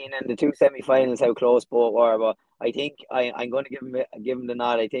 You've seen in the 2 semi-finals how close both were, but I think I'm going to give him the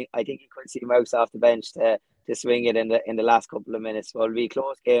nod. I think he could see Mouse off the bench to swing it in the last couple of minutes. So it'll be a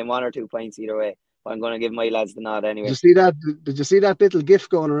close game, 1 or 2 points either way. But I'm going to give my lads the nod anyway. Did you see that little gif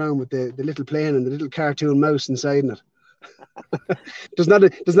going around with the little plane and the little cartoon mouse inside it? Does not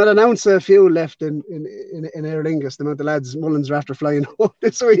an ounce of fuel left in Aer Lingus, the amount of lads Mullins are after flying home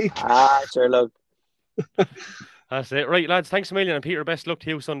this week. Sure, look. That's it. Right, lads, thanks a million. And Peter, best luck to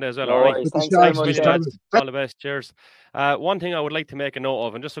you Sunday as well. No all right. worries. Thanks a million, lads. All the best. Cheers. One thing I would like to make a note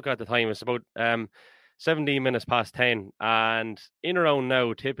of, and just look at the time, it's about 17 minutes past 10. And in around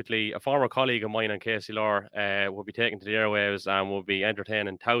now, typically, a former colleague of mine on KCLR will be taken to the airwaves and will be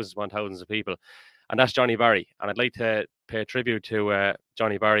entertaining thousands upon thousands of people. And that's Johnny Barry. And I'd like to pay tribute to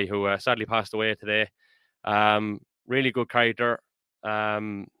Johnny Barry, who sadly passed away today. Really good character.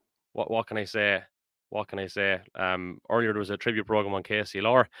 What can I say? Earlier there was a tribute program on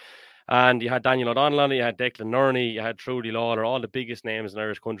KCLR, and you had Daniel O'Donnell on it, you had Declan Nerney, you had Trudy Lawler, all the biggest names in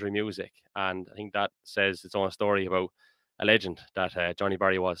Irish country music. And I think that says its own story about a legend that Johnny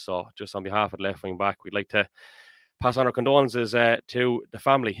Barry was. So just on behalf of the Left Wing Back, we'd like to pass on our condolences to the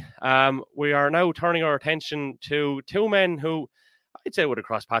family. We are now turning our attention to two men who I'd say would have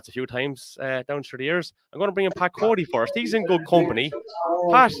crossed paths a few times down through the years. I'm going to bring in Pat Cody first. He's in good company.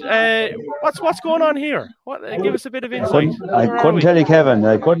 Pat, what's going on here? Give us a bit of insight. I couldn't tell you, Kevin.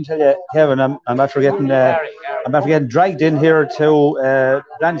 I'm after getting dragged in here to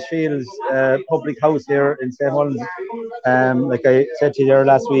Blanchfield's public house here in St. Mullins. Like I said to you there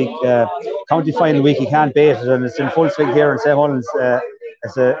last week, county final week, you can't beat it, and it's in full swing here in St. Mullins.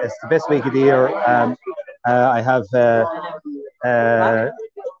 It's the best week of the year. I have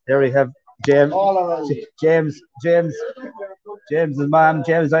there we have James' mom,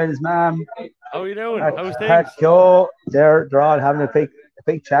 James Island's mom. How are you doing? How's things? They're all having a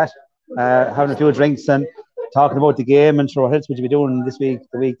big chat, having a few drinks and talking about the game and sure what else would you be doing this week,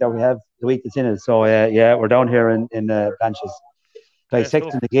 the week that's in it. So we're down here in Blanches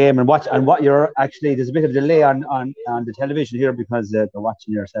dissecting the game and what you're actually, there's a bit of a delay on the television here because they're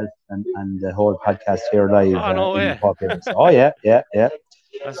watching yourself and the whole podcast here live.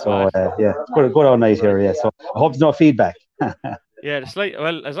 It's good all night here. Yeah, so I hope there's no feedback. Yeah, as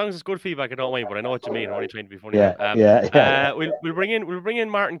long as it's good feedback, I don't mind. But I know what you mean. I'm only trying to be funny. We'll bring in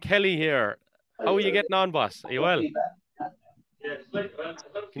Martin Kelly here. How are you getting on, boss? Are you well?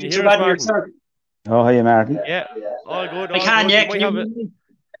 Can you hear us, Martin? Oh, hi, Martin. Yeah, all good. I can,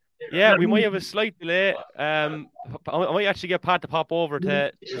 we might have a slight delay. I might actually get Pat to pop over to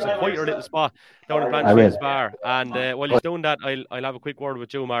there's a quieter little spot down at Blanchfield's bar, and while he's doing that, I'll have a quick word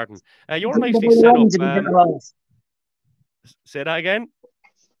with you, Martin. You're nicely set up. Say that again.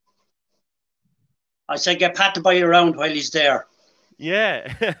 I said get Pat to buy you around while he's there.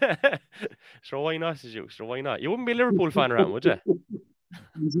 Yeah. Sure, why not? Sure, why not? You wouldn't be a Liverpool fan around, would you?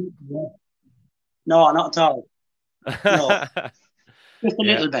 No, not at all. No. Just a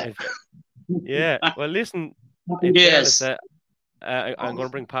little bit. Yeah. Well, listen. Yes. I'm going to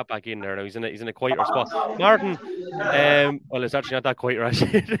bring Pat back in there now. He's in a quieter spot. Martin. Well, it's actually not that quieter.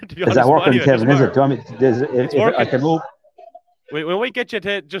 Actually, to be honest. Is that working, Kevin? Is it? Do you want me? If I can move. We might get you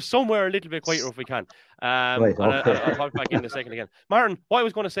to just somewhere a little bit quieter if we can. Right, okay. I'll talk back in a second again. Martin, what I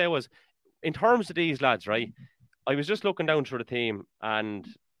was going to say was, in terms of these lads, right? I was just looking down through the team, and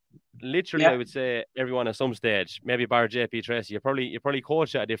literally, I would say everyone at some stage, maybe bar JP Tracy, you probably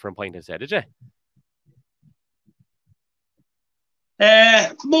coached at a different point instead, did you?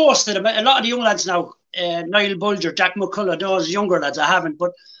 Most of them, a lot of the young lads now, Niall Bulger, Jack McCullough, those younger lads I haven't,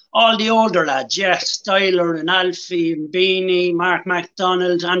 but all the older lads, Styler and Alfie and Beanie, Mark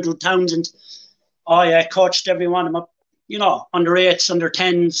MacDonald, Andrew Townsend. Oh yeah, coached every one of them up. under 8s, under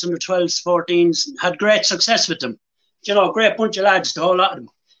 10s, under 12s, 14s, had great success with them. Great bunch of lads, the whole lot of them.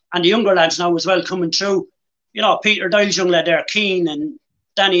 And the younger lads now as well coming through. Peter Doyle's young lad there, Keane and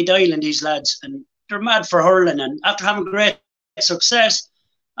Danny Doyle and these lads. And they're mad for hurling. And after having great success,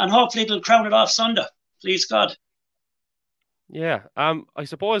 and hopefully it'll crown it off Sunday. Please God. Yeah, I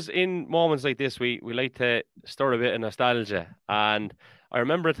suppose in moments like this, we like to stir a bit of nostalgia. And I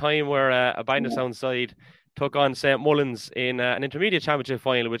remember a time where a Bindlestown side took on St. Mullins in an intermediate championship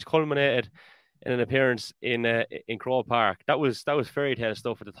final, which culminated in an appearance in Crow Park. That was fairy tale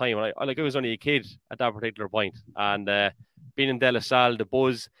stuff at the time. And I was only a kid at that particular point. And being in De La Salle, the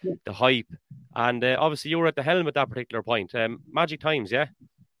buzz, the hype, and obviously you were at the helm at that particular point. Magic times, yeah?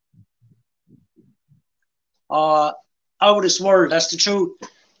 Out of this world, that's the truth.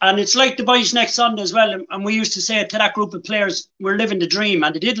 And it's like the boys next Sunday as well. And we used to say to that group of players, we're living the dream.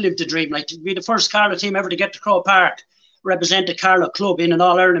 And they did live the dream. Like, to be the first Carlow team ever to get to Crow Park, represent the Carlow club in an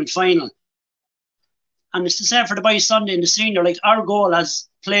All-Ireland final. And it's the same for the boys Sunday in the senior. Like, our goal as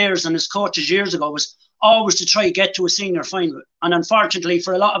players and as coaches years ago was always to try to get to a senior final. And unfortunately,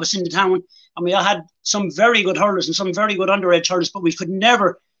 for a lot of us in the town, and we all had some very good hurlers and some very good underage hurlers, but we could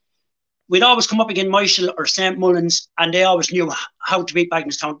never... We'd always come up against Michael or St. Mullins, and they always knew how to beat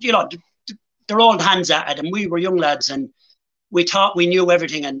Bagnallstown. They're old hands at it, and we were young lads, and we thought we knew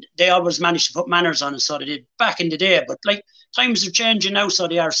everything, and they always managed to put manners on us, so they did back in the day. But like, times are changing now, so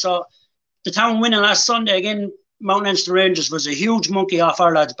they are. So the town winning last Sunday again, Mount Leinster Rangers, was a huge monkey off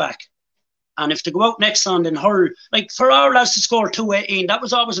our lads' back. And if they go out next Sunday and hurl, like for our lads to score 218, that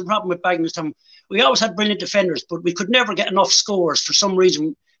was always a problem with Bagnallstown. We always had brilliant defenders, but we could never get enough scores for some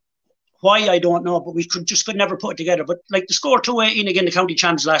reason. Why, I don't know, but we could never put it together. But like, the score 218 again, the county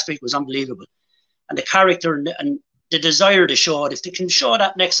champs last week was unbelievable. And the character and the desire to show it, if they can show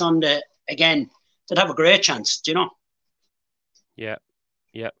that next Sunday again, they'd have a great chance, Yeah,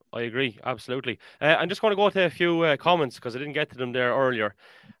 I agree, absolutely. I'm just going to go to a few comments because I didn't get to them there earlier.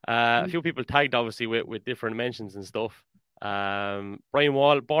 A few people tagged, obviously, with different mentions and stuff. Brian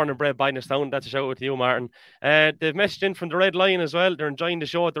Wall, born and bred Bindlestown, that's a shout out to you, Martin. They've messaged in from the Red Lion as well. They're enjoying the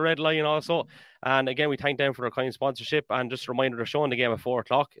show at the Red Lion also. And again, we thank them for their kind sponsorship. And just a reminder, they're showing the game at 4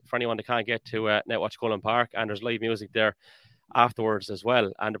 o'clock for anyone that can't get to Netwatch Cullen Park. And there's live music there afterwards as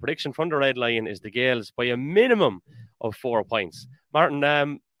well. And the prediction from the Red Lion is the Gaels by a minimum of 4 points. Martin,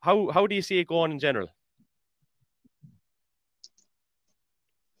 how do you see it going in general?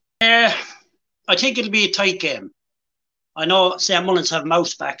 I think it'll be a tight game. I know St. Mullins have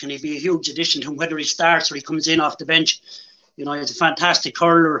Mouse back, and he'd be a huge addition to him, whether he starts or he comes in off the bench. He's a fantastic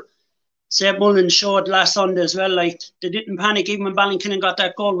hurler. St. Mullins showed last Sunday as well, like, they didn't panic even when Ballinkillen got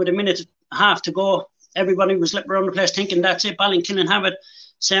that goal with a minute and a half to go. Everybody was looking around the place thinking, that's it, Ballinkillen have it.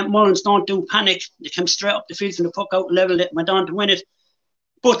 St. Mullins don't do panic. They came straight up the field from the puck out, leveled it, and went on to win it.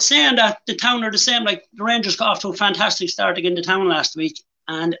 But saying that, the town are the same. Like, the Rangers got off to a fantastic start again the town last week.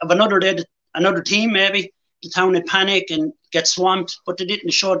 And of another day, another team maybe, the town would panic and get swamped, but they didn't.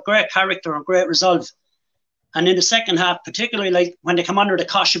 They showed great character and great resolve. And in the second half, particularly like when they come under the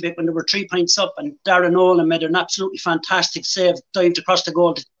cosh a bit, when they were 3 points up, and Darren Nolan made an absolutely fantastic save, dived across the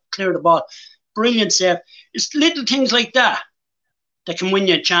goal to clear the ball. Brilliant save. It's little things like that that can win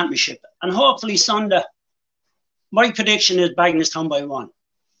you a championship. And hopefully Sunday, my prediction is Bagnallstown by 1.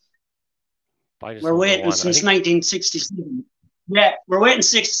 We're waiting since 1967. Yeah, we're waiting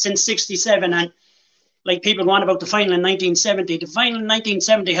since 67, and like people go on about the final in 1970. The final in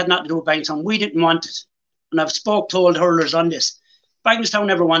 1970 had nothing to do with Bagnallstown. We didn't want it. And I've told hurlers on this. Bagnallstown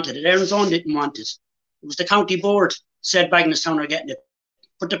never wanted it. Erin's Own didn't want it. It was the county board said Bagnallstown are getting it.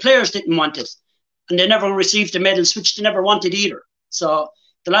 But the players didn't want it. And they never received the medals, which they never wanted either. So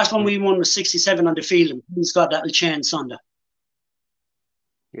the last one we won was 67 on the field, and he's got that'll change Sunday.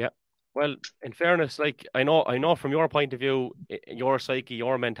 Yeah. Well, in fairness, like I know from your point of view, your psyche,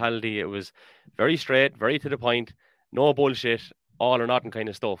 your mentality, it was very straight, very to the point, no bullshit, all or nothing kind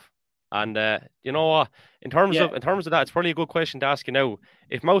of stuff. And you know what? In terms of that, it's probably a good question to ask you now.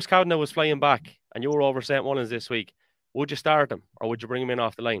 If Mouse Kavanagh was flying back and you were over St. Mullins this week, would you start him or would you bring him in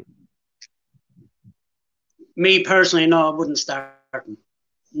off the line? Me personally, no, I wouldn't start him.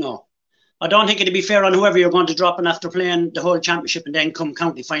 No. I don't think it'd be fair on whoever you're going to drop in after playing the whole championship and then come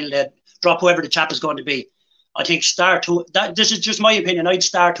county final day, drop whoever the chap is going to be. I think this is just my opinion. I'd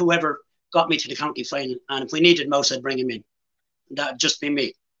start whoever got me to the county final, and if we needed Mouse, I'd bring him in. That'd just be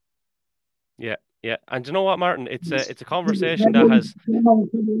me. Yeah. And you know what, Martin? It's a conversation that has.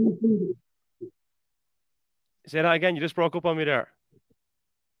 Say that again. You just broke up on me there.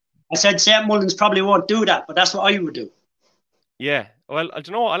 I said St. Mullins probably won't do that, but that's what I would do. Yeah. Well, do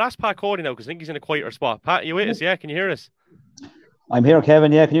you know what? I'll ask Pat Cody now because I think he's in a quieter spot. Pat, you with us? Yeah, can you hear us? I'm here,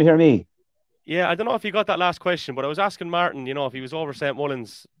 Kevin. Yeah, can you hear me? Yeah, I don't know if you got that last question, but I was asking Martin, if he was over St.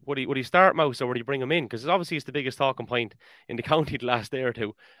 Mullins, would he start Mouse or would he bring him in? Because obviously it's the biggest talking point in the county the last day or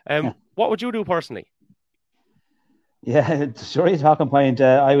two. What would you do personally? Yeah, sure. He's talking point.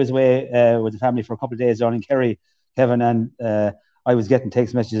 I was away with the family for a couple of days down in Kerry, Kevin, and I was getting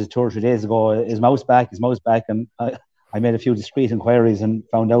text messages 2 or 3 days ago. Is Mouse back? And I made a few discreet inquiries and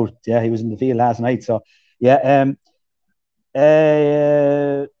found out, he was in the field last night. So,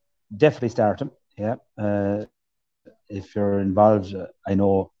 definitely start him. Yeah, if you're involved, I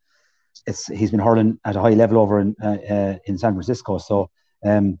know he's been hurling at a high level over in San Francisco. So,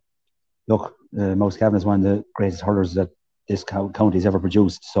 look, Mouse Cavan is one of the greatest hurlers that this county's ever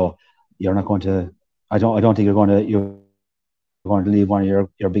produced. So you're not going to. I don't think you're going to leave one of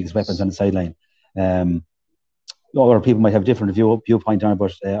your biggest weapons on the sideline. Other people might have different viewpoint on it,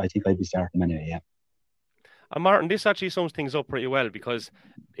 but I think I'd be starting them anyway. Yeah. And Martin, this actually sums things up pretty well because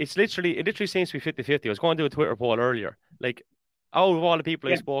it literally seems to be 50-50. I was going to do a Twitter poll earlier. Like, out of all the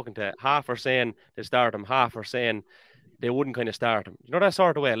people I've spoken to, half are saying they start him, half are saying they wouldn't kind of start him. You know, that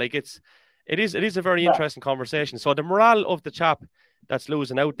sort of way. Like, it is a very interesting conversation. So the morale of the chap that's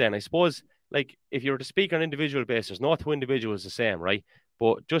losing out then, I suppose, like, if you were to speak on an individual basis, no two individuals the same, right?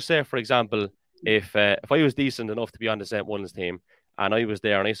 But just say, for example, if I was decent enough to be on the St. Mullins team and I was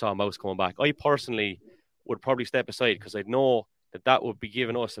there and I saw Mouse coming back, I personally would probably step aside because I'd know that would be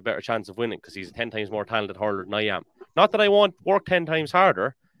giving us a better chance of winning because he's 10 times more talented hurler than I am. Not that I won't work 10 times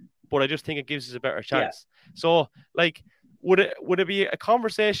harder, but I just think it gives us a better chance. Yeah. So, like, would it be a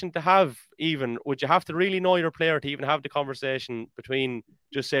conversation to have even? Would you have to really know your player to even have the conversation between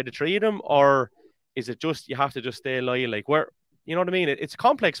just say the three of them, or is it just you have to just stay loyal? Like, where, you know what I mean? It's a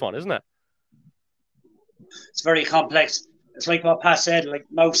complex one, isn't it? It's very complex. It's like what Pat said. Like,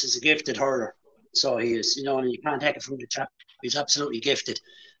 Mouse is a gifted hurler, so he is. And you can't take it from the chap. He's absolutely gifted,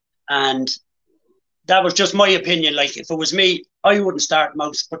 and that was just my opinion. Like, if it was me, I wouldn't start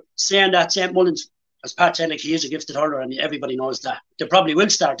Mouse. But saying that, St. Mullins, as Pat said, like, he is a gifted hurler and everybody knows that. They probably will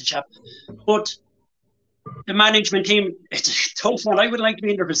start the chap. But the management team, it's a tough one. I would like to be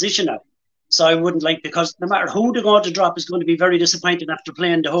in their position now. So I wouldn't like, because no matter who they're going to drop is going to be very disappointed after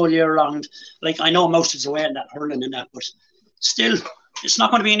playing the whole year long. Like, I know most is away in that hurling and that, but still, it's not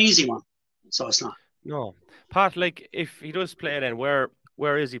going to be an easy one. So it's not. No. Pat, like, if he does play then, where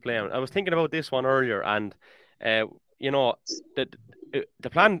is he playing? I was thinking about this one earlier and, the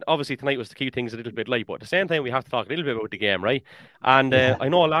plan obviously tonight was to keep things a little bit light, but at the same time we have to talk a little bit about the game, right? And I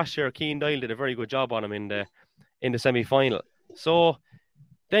know last year Keane Doyle did a very good job on him in the semi-final. So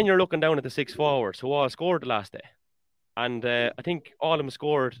then you're looking down at the 6 forwards who all scored the last day, and I think all of them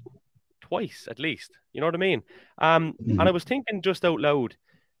scored twice at least. You know what I mean? And I was thinking just out loud,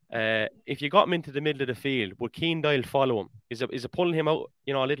 if you got him into the middle of the field, would Keane Doyle follow him? Is it pulling him out,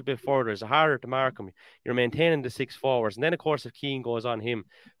 a little bit further? Is it harder to mark him? You're maintaining the 6 forwards. And then, of course, if Keane goes on him,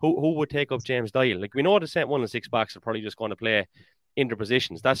 who would take up James Doyle? Like, we know the St. Mullins 6 backs are probably just going to play in their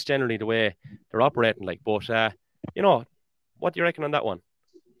positions. That's generally the way they're operating. Like, but, what do you reckon on that one?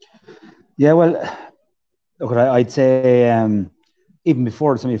 Yeah, well, look, I'd say even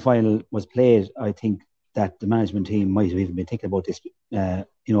before the semi-final was played, I think that the management team might have even been thinking about this,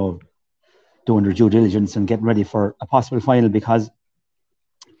 doing their due diligence and getting ready for a possible final, because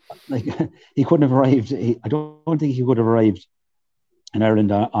like he couldn't have arrived. I don't think he would have arrived in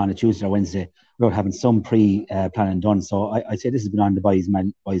Ireland on a Tuesday or Wednesday without having some pre-planning done. So I'd say this has been on the boys'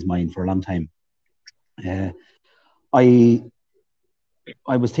 mind for a long time.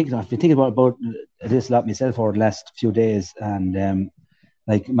 I've been thinking about this a lot myself over the last few days, and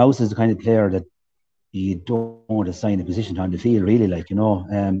like, Mouse is the kind of player that you don't want to assign a position on the field, really. I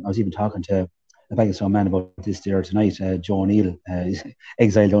was even talking to a Baggistown man about this there tonight, Joe O'Neill, he's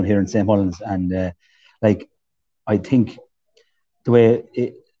exiled down here in St. Mullins, and I think the way,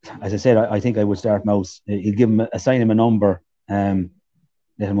 as I said, I think I would start Mouse. He'd assign him a number, let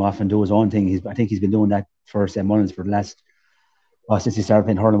him off and do his own thing. I think he's been doing that for St. Mullins for the last, since he started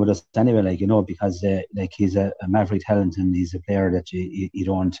playing hurling with us anyway, because he's a maverick talent, and he's a player that you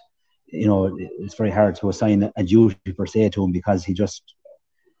don't, it's very hard to assign a duty per se to him, because he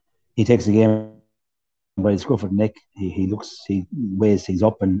takes the game by the scruff of the neck. He weighs things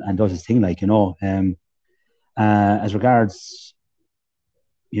up and does his thing, as regards,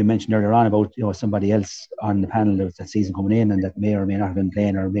 you mentioned earlier on about somebody else on the panel that season coming in and that may or may not have been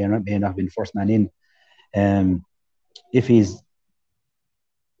playing, or may not have been first man in. If he's,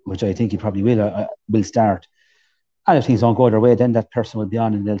 which I think he probably will start, and if things don't go their way, then that person will be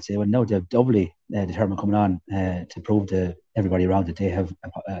on and they'll say, well, no, they've doubly determined coming on to prove to everybody around that they have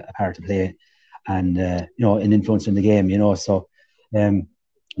a part to play and an influence in the game. So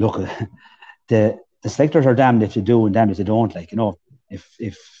look, the selectors are damned if they do and damned if they don't.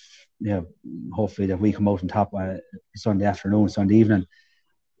 If hopefully that we come out on top Sunday afternoon, Sunday evening,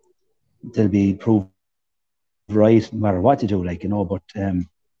 they'll be proved right no matter what they do.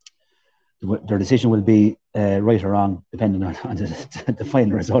 But their decision will be right or wrong depending on the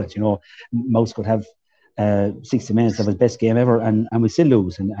final result. Mouse could have 60 minutes of his best game ever and we still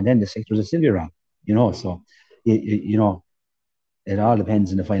lose, and then the sectors will still be wrong. So it all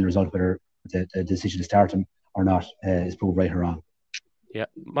depends on the final result whether the decision to start him or not is proved right or wrong. Yeah,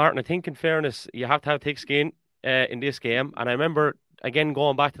 Martin, I think in fairness you have to have thick skin in this game, and I remember again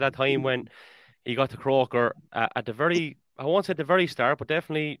going back to that time when he got to Croker at the very, I won't say at the very start, but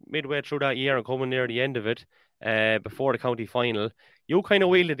definitely midway through that year and coming near the end of it, before the county final, you kind of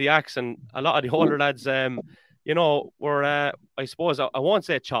wielded the axe, and a lot of the older lads, were, I suppose, I won't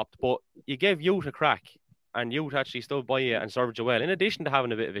say chopped, but you gave youth a crack, and youth actually stood by you and served you well, in addition to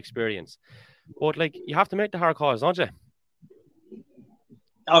having a bit of experience. But you have to make the hard calls, don't you?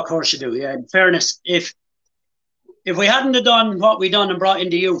 Of course you do. Yeah. In fairness, if we hadn't have done what we done and brought in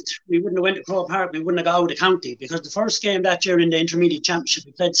the youth, we wouldn't have went to Croke Park. We wouldn't have got out of the county, because the first game that year in the intermediate championship,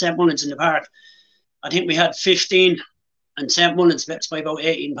 we played St. Mullins in the park. I think we had 15 and St. Mullins beat us by about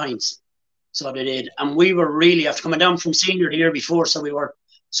 18 points. So they did. And we were really, after coming down from senior the year before, so we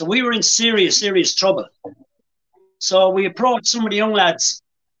were in serious trouble. So we approached some of the young lads,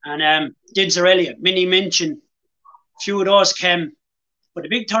 and Didzer Elliott, Minnie Minchin, a few of those came. But the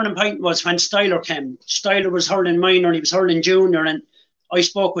big turning point was when Styler came. Styler was hurling minor and he was hurling junior, and I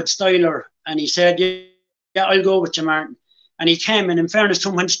spoke with Styler and he said, yeah, I'll go with you, Martin. And he came, and in fairness to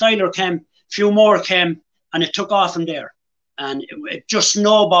him, when Styler came, a few more came, and it took off from there. And it just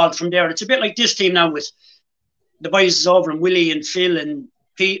snowballed from there. It's a bit like this team now with the boys over, and Willie and Phil and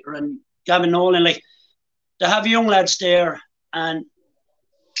Peter and Gavin Nolan. They have young lads there. And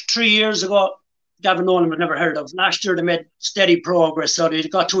 3 years ago, Gavin Nolan was never heard of. Last year they made steady progress, so they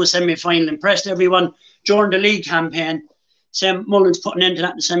got to a semi-final, impressed everyone during the league campaign. St. Mullins put an end to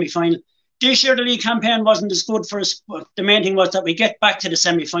that in the semi-final. This year the league campaign wasn't as good for us, but the main thing was that we get back to the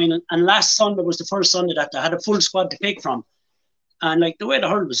semi-final, and last Sunday was the first Sunday that they had a full squad to pick from. And the way the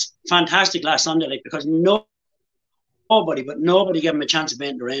hurl was fantastic last Sunday, because nobody gave them a chance of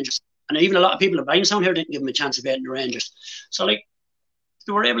beating the Rangers. And even a lot of people in Bangstown here didn't give them a chance of beating the Rangers. So they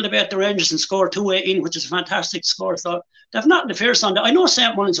were able to beat the Rangers and score 2-18, which is a fantastic score. So they've nothing to fear Sunday. I know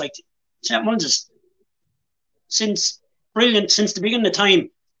St. Mullins, St. Mullins is brilliant since the beginning of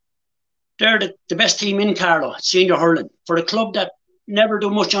time. They're the best team in Carlow, senior hurling. For a club that never do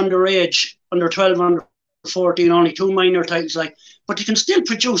much underage, under 12, under 14, only 2 minor titles, but they can still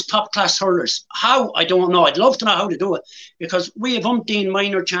produce top class hurlers. How? I don't know. I'd love to know how to do it, because we have umpteen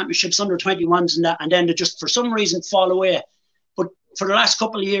minor championships, under 21s and that, and then they just for some reason fall away. But for the last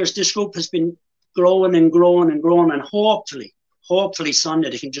couple of years, this group has been growing and growing and growing, and hopefully Sunday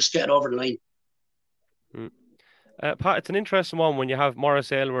they can just get over the line. Pat, it's an interesting one when you have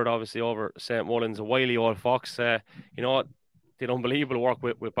Maurice Aylward obviously over St. Mullins, a wily old fox. Did unbelievable work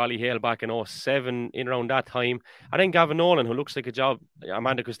with Ballyhale back in 2007, in around that time. And then Gavin Nolan, who looks like a job,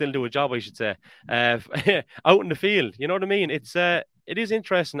 Amanda could still do a job, I should say, out in the field. You know what I mean? It is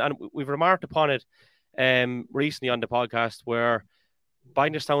interesting, and we've remarked upon it recently on the podcast, where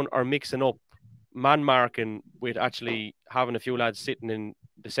Bindstown are mixing up man marking with actually having a few lads sitting in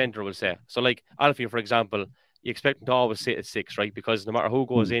the centre, we'll say. So Alfie, for example, you expect him to always sit at 6, right? Because no matter who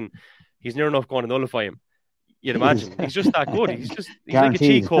goes in, he's near enough going to nullify him. You'd imagine. He's just that good. He's like a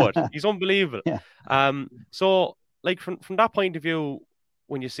cheat code. He's unbelievable. Yeah. So from that point of view,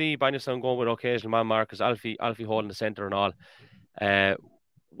 when you see Bindstown going with occasional man markers, Alfie holding the centre and all,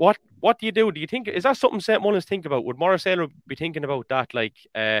 what do you do? Do you think, is that something St. Mullins think about? Would Maurice Aylward be thinking about that?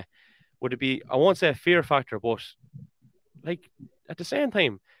 Would it be, I won't say a fear factor, but at the same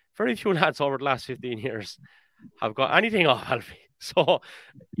time, very few lads over the last 15 years have got anything off Alfie. So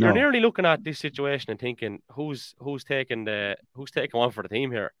you're nearly looking at this situation and thinking, who's taking one for the team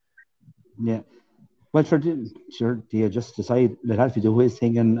here? Yeah. Well, do you just decide, let Alfie do his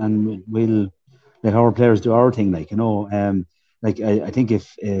thing and we'll let our players do our thing, I think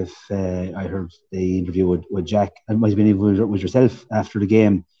if I heard the interview with Jack, it might have been even with yourself after the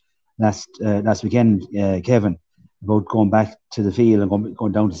game last weekend, Kevin, about going back to the field and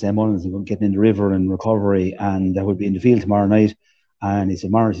going down to St. Mullins and getting in the river and recovery, and that would be in the field tomorrow night. And he said,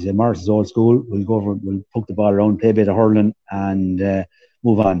 Morris is old school. We'll go over, we'll poke the ball around, play a bit of hurling, and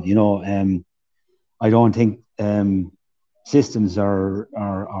move on. I don't think systems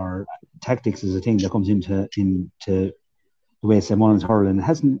or tactics is a thing that comes into the way St. Mullins hurling. It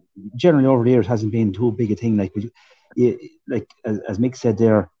hasn't generally over the years hasn't been too big a thing. Like as Mick said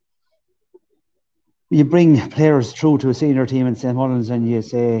there, you bring players through to a senior team in St. Mullins and you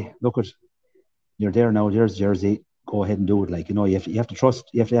say, look, you're there now, there's jersey, go ahead and do it. Like, you have to trust,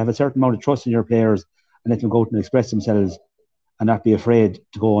 you have to have a certain amount of trust in your players and let them go out and express themselves and not be afraid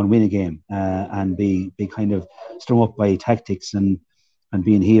to go and win a game and be kind of strung up by tactics and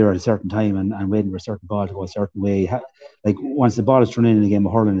being here at a certain time and waiting for a certain ball to go a certain way. Like once the ball is thrown in a game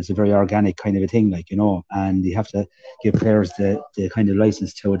of hurling, it's a very organic kind of a thing, like, and you have to give players the kind of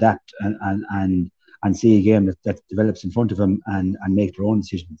license to adapt and see a game that develops in front of them and make their own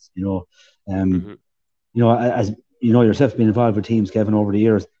decisions, as you know yourself, being involved with teams, Kevin, over the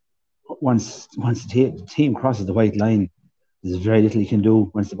years, once the team crosses the white line, there's very little you can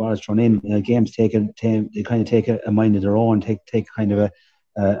do once the ball is thrown in. Games they kind of take a mind of their own, take kind of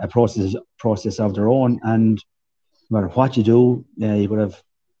a process of their own, and no matter what you do, you could have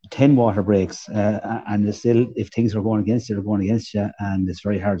 10 water breaks, and still, if things are going against you, they're going against you, and it's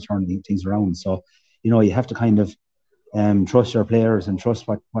very hard to turn things around. So, you have to kind of trust your players and trust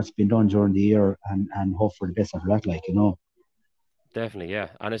what's been done during the year and hope for the best after that, like, Definitely, yeah.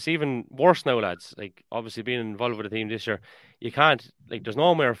 And it's even worse now, lads. Like, obviously being involved with the team this year, you can't, like, there's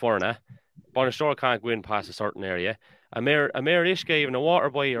no Mayor Forna. Bonashore can't go in past a certain area. A Mayor Ishke, even a water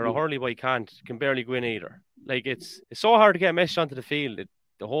boy or a hurley boy can barely go in either. Like, it's so hard to get a message onto the field.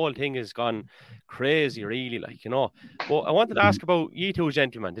 The whole thing has gone crazy, really, like, But I wanted to ask about you two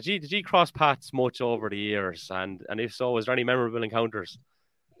gentlemen. Did you cross paths much over the years? And if so, was there any memorable encounters?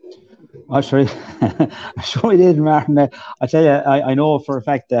 I'm sure we did, Martin. I tell you, I know for a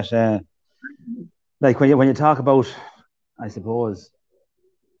fact that, like when you talk about, I suppose,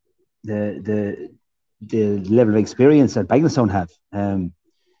 the level of experience that Bagenalstown have,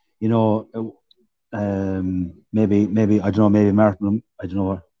 maybe I don't know, maybe Martin, I don't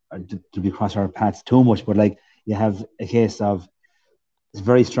know, to be cross our paths too much, but like you have a case of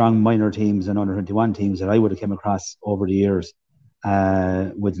very strong minor teams and under 21 teams that I would have come across over the years.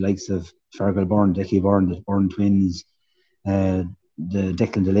 With the likes of Fergal Byrne, Dickie Byrne, the Byrne twins, the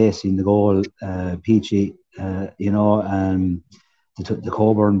Declan DeLacy in the goal, Peachy, and the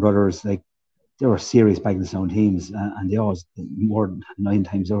Coburn brothers. Like, they were serious Bagenalstown teams, and they always, more than 9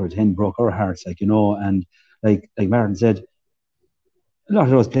 times out of 10, broke our hearts. Like, and like Martin said, a lot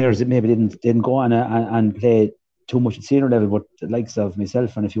of those players that maybe didn't go on and play too much at senior level, but the likes of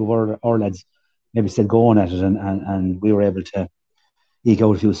myself and a few of our lads maybe still going at it, and we were able to eke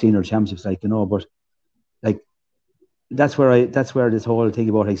out a few senior championships, like, but like that's where this whole thing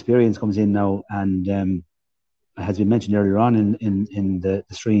about experience comes in now, and has been mentioned earlier on in the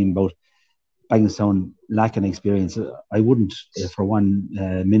stream about Bagenalstown lacking experience. I wouldn't for 1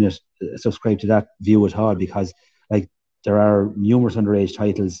 minute subscribe to that view at all, because like there are numerous underage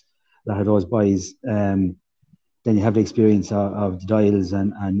titles that are those boys. Then you have the experience of the Dials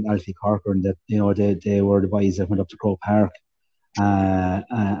and Alfie Corcoran, that they were the boys that went up to Croke Park.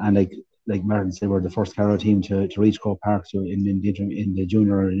 And like Martin said, we're the first Carlow team to reach Croke Park in the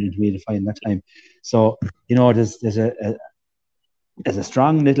junior and intermediate final that time. So there's a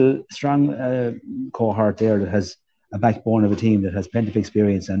strong cohort there that has a backbone of a team that has plenty of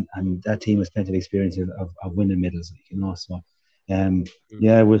experience, and that team has plenty of experience of winning medals. So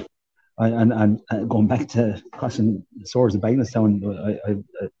with and going back to crossing the swords of Bagenalstown, I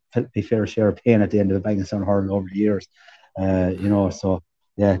felt my fair share of pain at the end of the Bagenalstown hurling over the years. So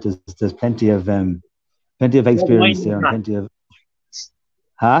yeah, there's plenty of experience there, and plenty of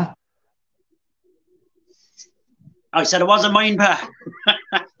I said it wasn't mine, Pa.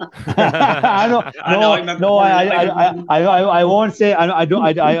 I won't say. I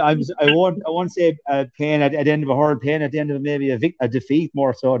won't say pain at the end of a hurl, pain at the end of maybe a defeat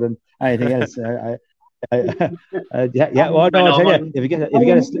more so than anything else. Well, no, I tell you, if you get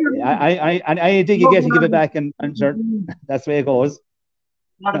I think you get to give it back, and certain that's the way it goes.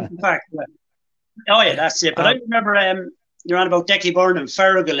 In fact, oh yeah, that's it. But I remember you're on about Decky Byrne and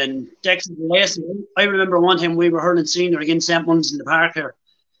Fergal and Dexter Lacey. I remember one time we were hurling senior against St. Mullins in the park here,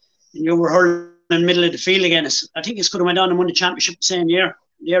 and you were hurling in the middle of the field again. I think it's could have went on and won the championship the same year,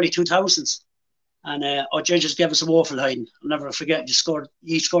 in the early 2000s. And judges gave us a woeful hiding. I'll never forget. Each scored,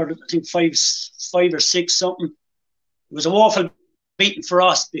 I think, five or six something. It was a woeful beating for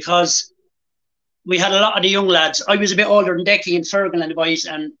us because we had a lot of the young lads. I was a bit older than Decky and Fergal and the boys,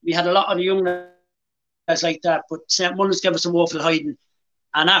 and we had a lot of the young lads like that. But St. Mullins gave us a woeful hiding.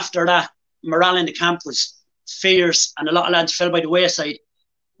 And after that, morale in the camp was fierce, and a lot of lads fell by the wayside,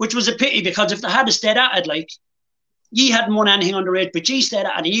 which was a pity, because if they had stayed at it, like, ye hadn't won anything under 8, but ye stayed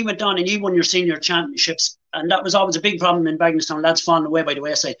and ye went on and ye won your senior championships. And that was always a big problem in Bagnallstown, lads falling away by the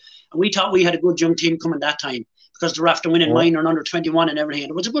wayside. And we thought we had a good young team coming that time because they were after winning minor and under 21 and everything.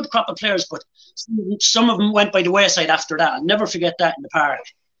 And it was a good crop of players, but some of them went by the wayside after that. I'll never forget that in the park.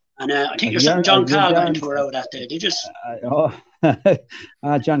 And I think you're something John Carl got into her out that day. They just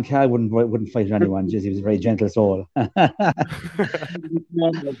John Carl wouldn't fight with anyone. Just, he was a very gentle soul. But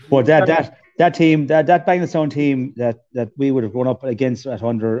that team, that Bagnallstown team that we would have grown up against at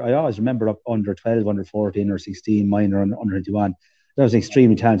under, I always remember up under 12, under 14 or 16, minor and under 21. That was an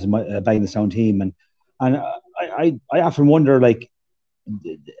extremely talented Bagnallstown team, and I often wonder, like,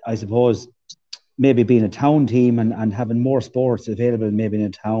 I suppose, maybe being a town team and having more sports available, maybe in a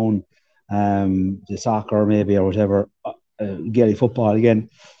town, the soccer maybe or whatever, Gaelic football again.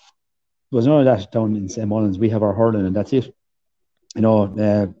 There was none of that down in St. Mullins. We have our hurling and that's it. You know,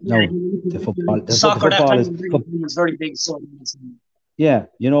 the football. The soccer football that time was very big. So. Yeah,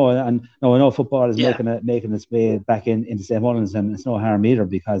 you know, and no, I know football is making its way back into St. Mullins, and it's no harm either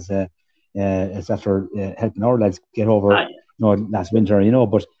because it's after helping our lads get over, last winter, you know,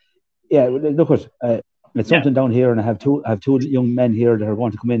 but. Yeah, look at it's something down here, and I have two young men here that are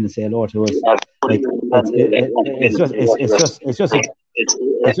going to come in and say hello to us. Like,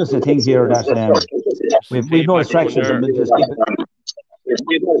 it's just a thing here that we've no distractions and we just keep it.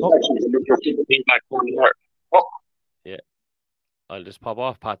 Yeah, I'll just pop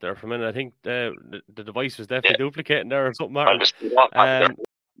off Pat there for a minute. I think the device was definitely duplicating there or something.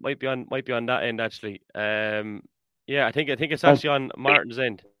 Might be on that end actually. Yeah, I think it's actually on Martin's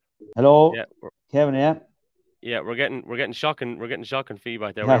end. Hello, Kevin. Yeah, we're getting shocking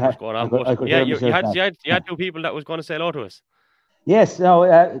feedback there. Whatever's going on, you had two people that was going to say hello to us. Yes,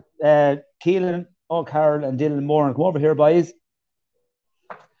 no, Keelan, Carl, and Dylan Moore, come over here, boys.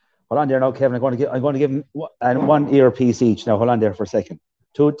 Hold on there now, Kevin. I'm going to give them one earpiece each. Now, hold on there for a second.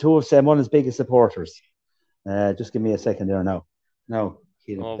 Two of St. Mullins' biggest supporters. Just give me a second there now. No,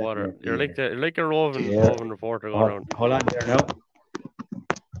 Keelan. Oh, water. You're like a roving reporter going around. Hold on there now.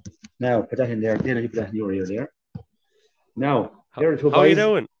 Now, put that in there. Then you put that in your ear there. Now, how are you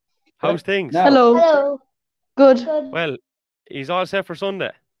doing? How's things? Now. Hello. Good. Well, he's all set for Sunday.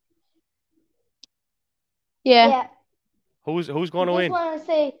 Yeah. Who's going to win? I just want to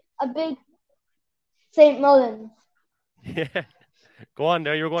say a big St. Mullins. Yeah. Go on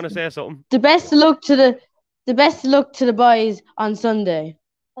there. You're going to say something. The best of luck to the boys on Sunday.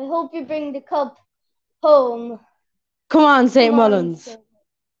 I hope you bring the cup home. Come on, St. Mullins.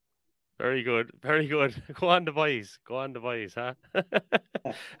 Very good. Go on the boys, huh?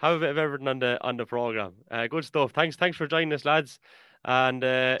 Have a bit of everything on the program. Good stuff. Thanks for joining us, lads. And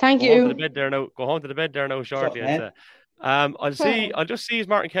thank you. Go home to the bed there now shortly. I'll just see is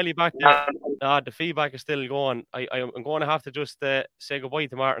Martin Kelly back there. The feedback is still going. I'm going to have to just say goodbye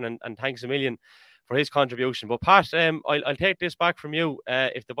to Martin and thanks a million for his contribution. But Pat, I'll take this back from you.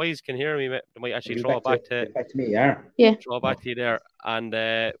 If the boys can hear me, they might actually throw it back to me. Yeah. Throw it back to you there, and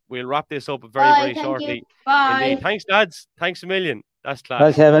we'll wrap this up very shortly. Bye. Indeed. Thanks, lads. Thanks a million. That's class.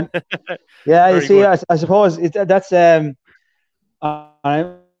 Well, Kevin. Yeah, you see, I suppose that's I'm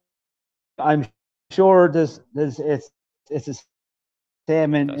sure it's the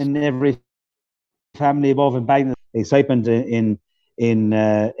same in every family above in Bagnall. Excitement in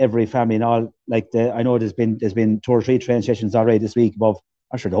every family and all. Like I know there's been 2 or 3 train sessions already this week above.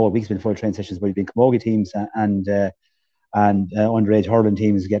 I'm sure the whole week's been full of train sessions, but there's been camogie teams and underage hurling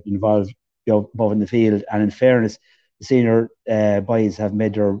teams getting involved, above in the field. And in fairness, the senior boys have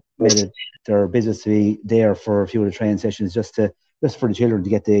made it their business to be there for a few of the train sessions just for the children to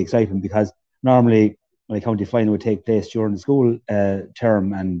get the excitement, because normally a county final would take place during the school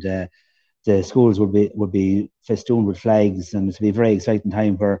term, and the schools would be festooned with flags, and it's be a very exciting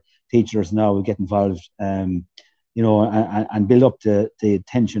time where teachers now will get involved, and build up the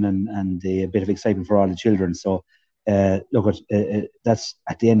tension and the bit of excitement for all the children. So look, that's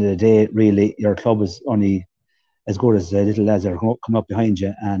at the end of the day, really, your club is only as good as the little lads that are coming up behind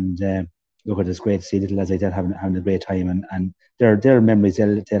you, and look, it's great to see little lads like that having a great time, and their memories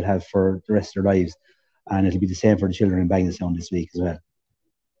they'll have for the rest of their lives, and it'll be the same for the children in Bagnallstown this week as well.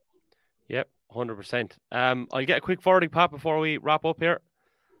 Yep, 100%. I'll get a quick forwarding, Pat, before we wrap up here.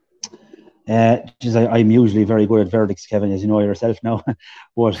 I'm usually very good at verdicts, Kevin, as you know yourself now.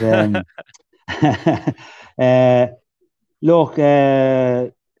 But look,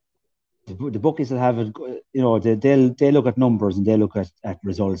 the bookies will have it. They look at numbers and they look at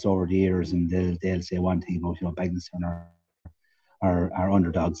results over the years, and they'll say one thing about Bagnallstown are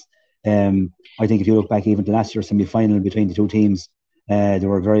underdogs. I think if you look back even to last year's semi-final between the two teams, they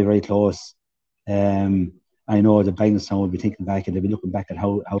were very, very close. I know the Bangladesh will be thinking back and they'll be looking back at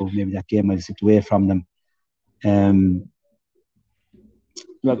how maybe that game might have slipped away from them.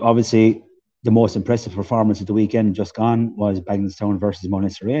 Look, obviously, the most impressive performance of the weekend just gone was Bangladesh versus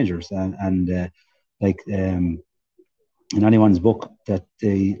Munster Rangers, and in anyone's book that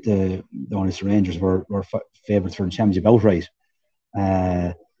the Munster Rangers were favourites for the championship outright.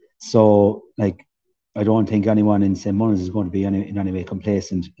 So like, I don't think anyone in St. Mullins is going to be in any way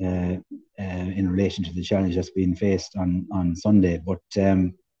complacent in relation to the challenge that's being faced on Sunday. But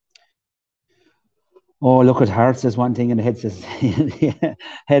look at Hearts as one thing, and the head says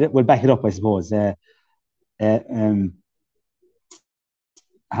head will back it up, I suppose.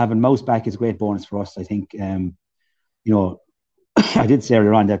 Having Mouse back is a great bonus for us. I think I did say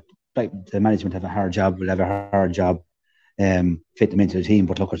earlier on that the management have a hard job, will have a hard job fit them into the team.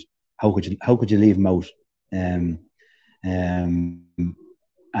 But look at how could you leave them out? And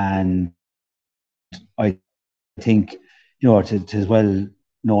I think it is well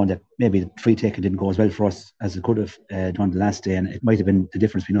known that maybe the free taking didn't go as well for us as it could have done the last day, and it might have been the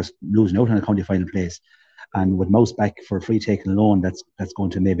difference between us losing out on a county final place, and with Mouse back for free taking alone, that's going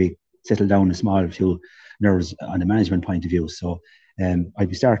to maybe settle down a small few nerves on the management point of view. So I'd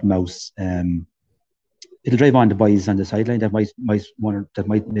be starting Mouse. It'll drive on the boys on the sideline that might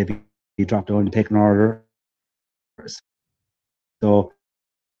maybe drop down the pecking order. So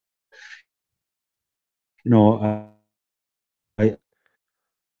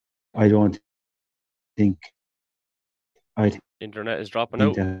I don't think internet is dropping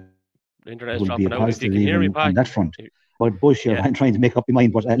out. Internet is dropping out. If you can hear me, on that front. But Bush, I'm trying to make up my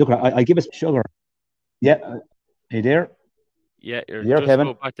mind. But look, I give us sugar. Yeah, are you there? Yeah, you're just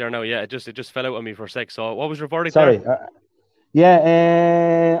Kevin? Back there now. Yeah, it just fell out on me for a sec. So what was your verdict? Sorry.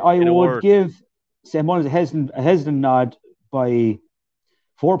 there? I would give St. Mullins a hesitant nod by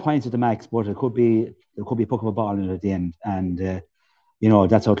 4 points at the max, but it could be a puck of a ball in it at the end, and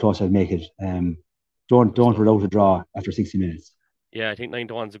that's how close I'd make it. Don't rule out a draw after 60 minutes. Yeah, I think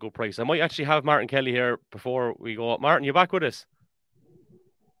 9-1 is a good price. I might actually have Martin Kelly here before we go. Martin, you back with us?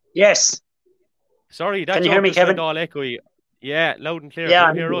 Yes. Sorry, can you hear me, Kevin? All echoey. Yeah, loud and clear. Yeah,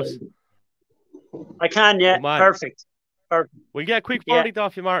 can you hear us? I can. Yeah, perfect. We'll get a quick verdict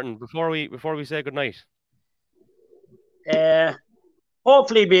off you, Martin, before we say goodnight.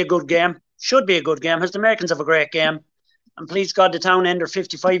 Hopefully, be a good game. Should be a good game. Has the Americans have a great game, and please God, the town end their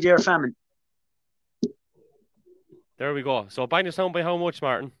 55-year famine. There we go. So buying the sound by how much,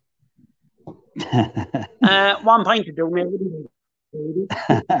 Martin? 1 pint to do, maybe.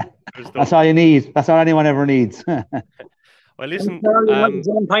 That's all you need. That's all anyone ever needs. Well, listen.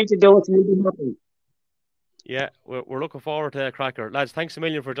 1 pint to do, it's maybe nothing. Yeah, we're looking forward to a cracker. Lads, thanks a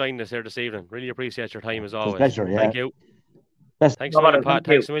million for joining us here this evening. Really appreciate your time as always. It's a pleasure, yeah. Thank you. Thanks a million, Pat.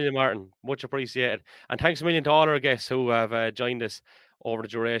 Thanks a million, Martin. Much appreciated. And thanks a million to all our guests who have joined us over the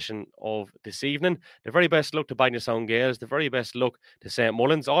duration of this evening. The very best luck to Bangladesh Gales, the very best luck to St.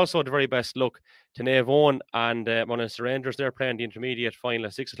 Mullins, also the very best luck to Naomh Eoin and Munster Rangers. They're playing the intermediate final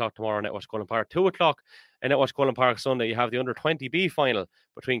at 6 o'clock tomorrow in Netwash Cullen Park. 2 o'clock in Netwash Cullen Park Sunday, you have the under-20B final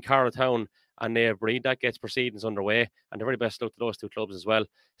between Carrowtown and Naomh Breed. That gets proceedings underway, and the very best luck to those two clubs as well.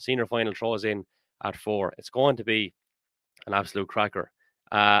 Senior final throws in at 4. It's going to be an absolute cracker.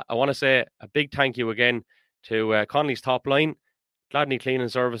 I want to say a big thank you again to Connolly's Top Line, Gladney Cleaning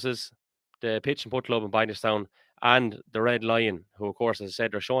Services, the Pitch and Putt Club in Bindstown, and the Red Lion, who, of course, as I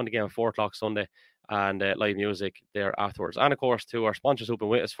said, they're showing the game at 4 o'clock Sunday, and live music there afterwards. And, of course, to our sponsors who've been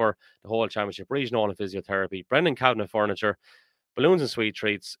with us for the whole championship, Regional and Physiotherapy, Brendan Cabinet Furniture, Balloons and Sweet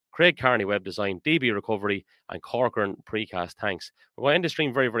Treats, Craig Carney Web Design, DB Recovery, and Corcoran Precast Tanks. We're going to end the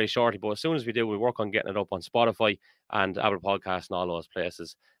stream very, very shortly, but as soon as we do, we'll work on getting it up on Spotify and Apple Podcasts and all those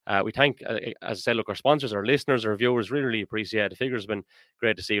places. We thank, as I said, look, our sponsors, our listeners, our viewers, really, really appreciate it. The figures have been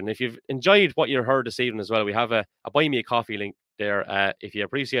great this evening. If you've enjoyed what you heard this evening as well, we have a Buy Me a Coffee link there. If you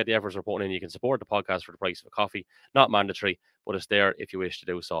appreciate the efforts we're putting in, you can support the podcast for the price of a coffee. Not mandatory, but it's there if you wish to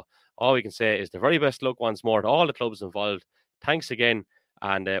do so. All we can say is the very best luck once more to all the clubs involved. Thanks again,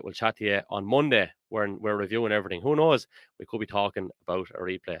 and we'll chat to you on Monday when we're reviewing everything. Who knows? We could be talking about a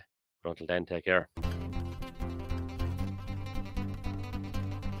replay. But until then, take care.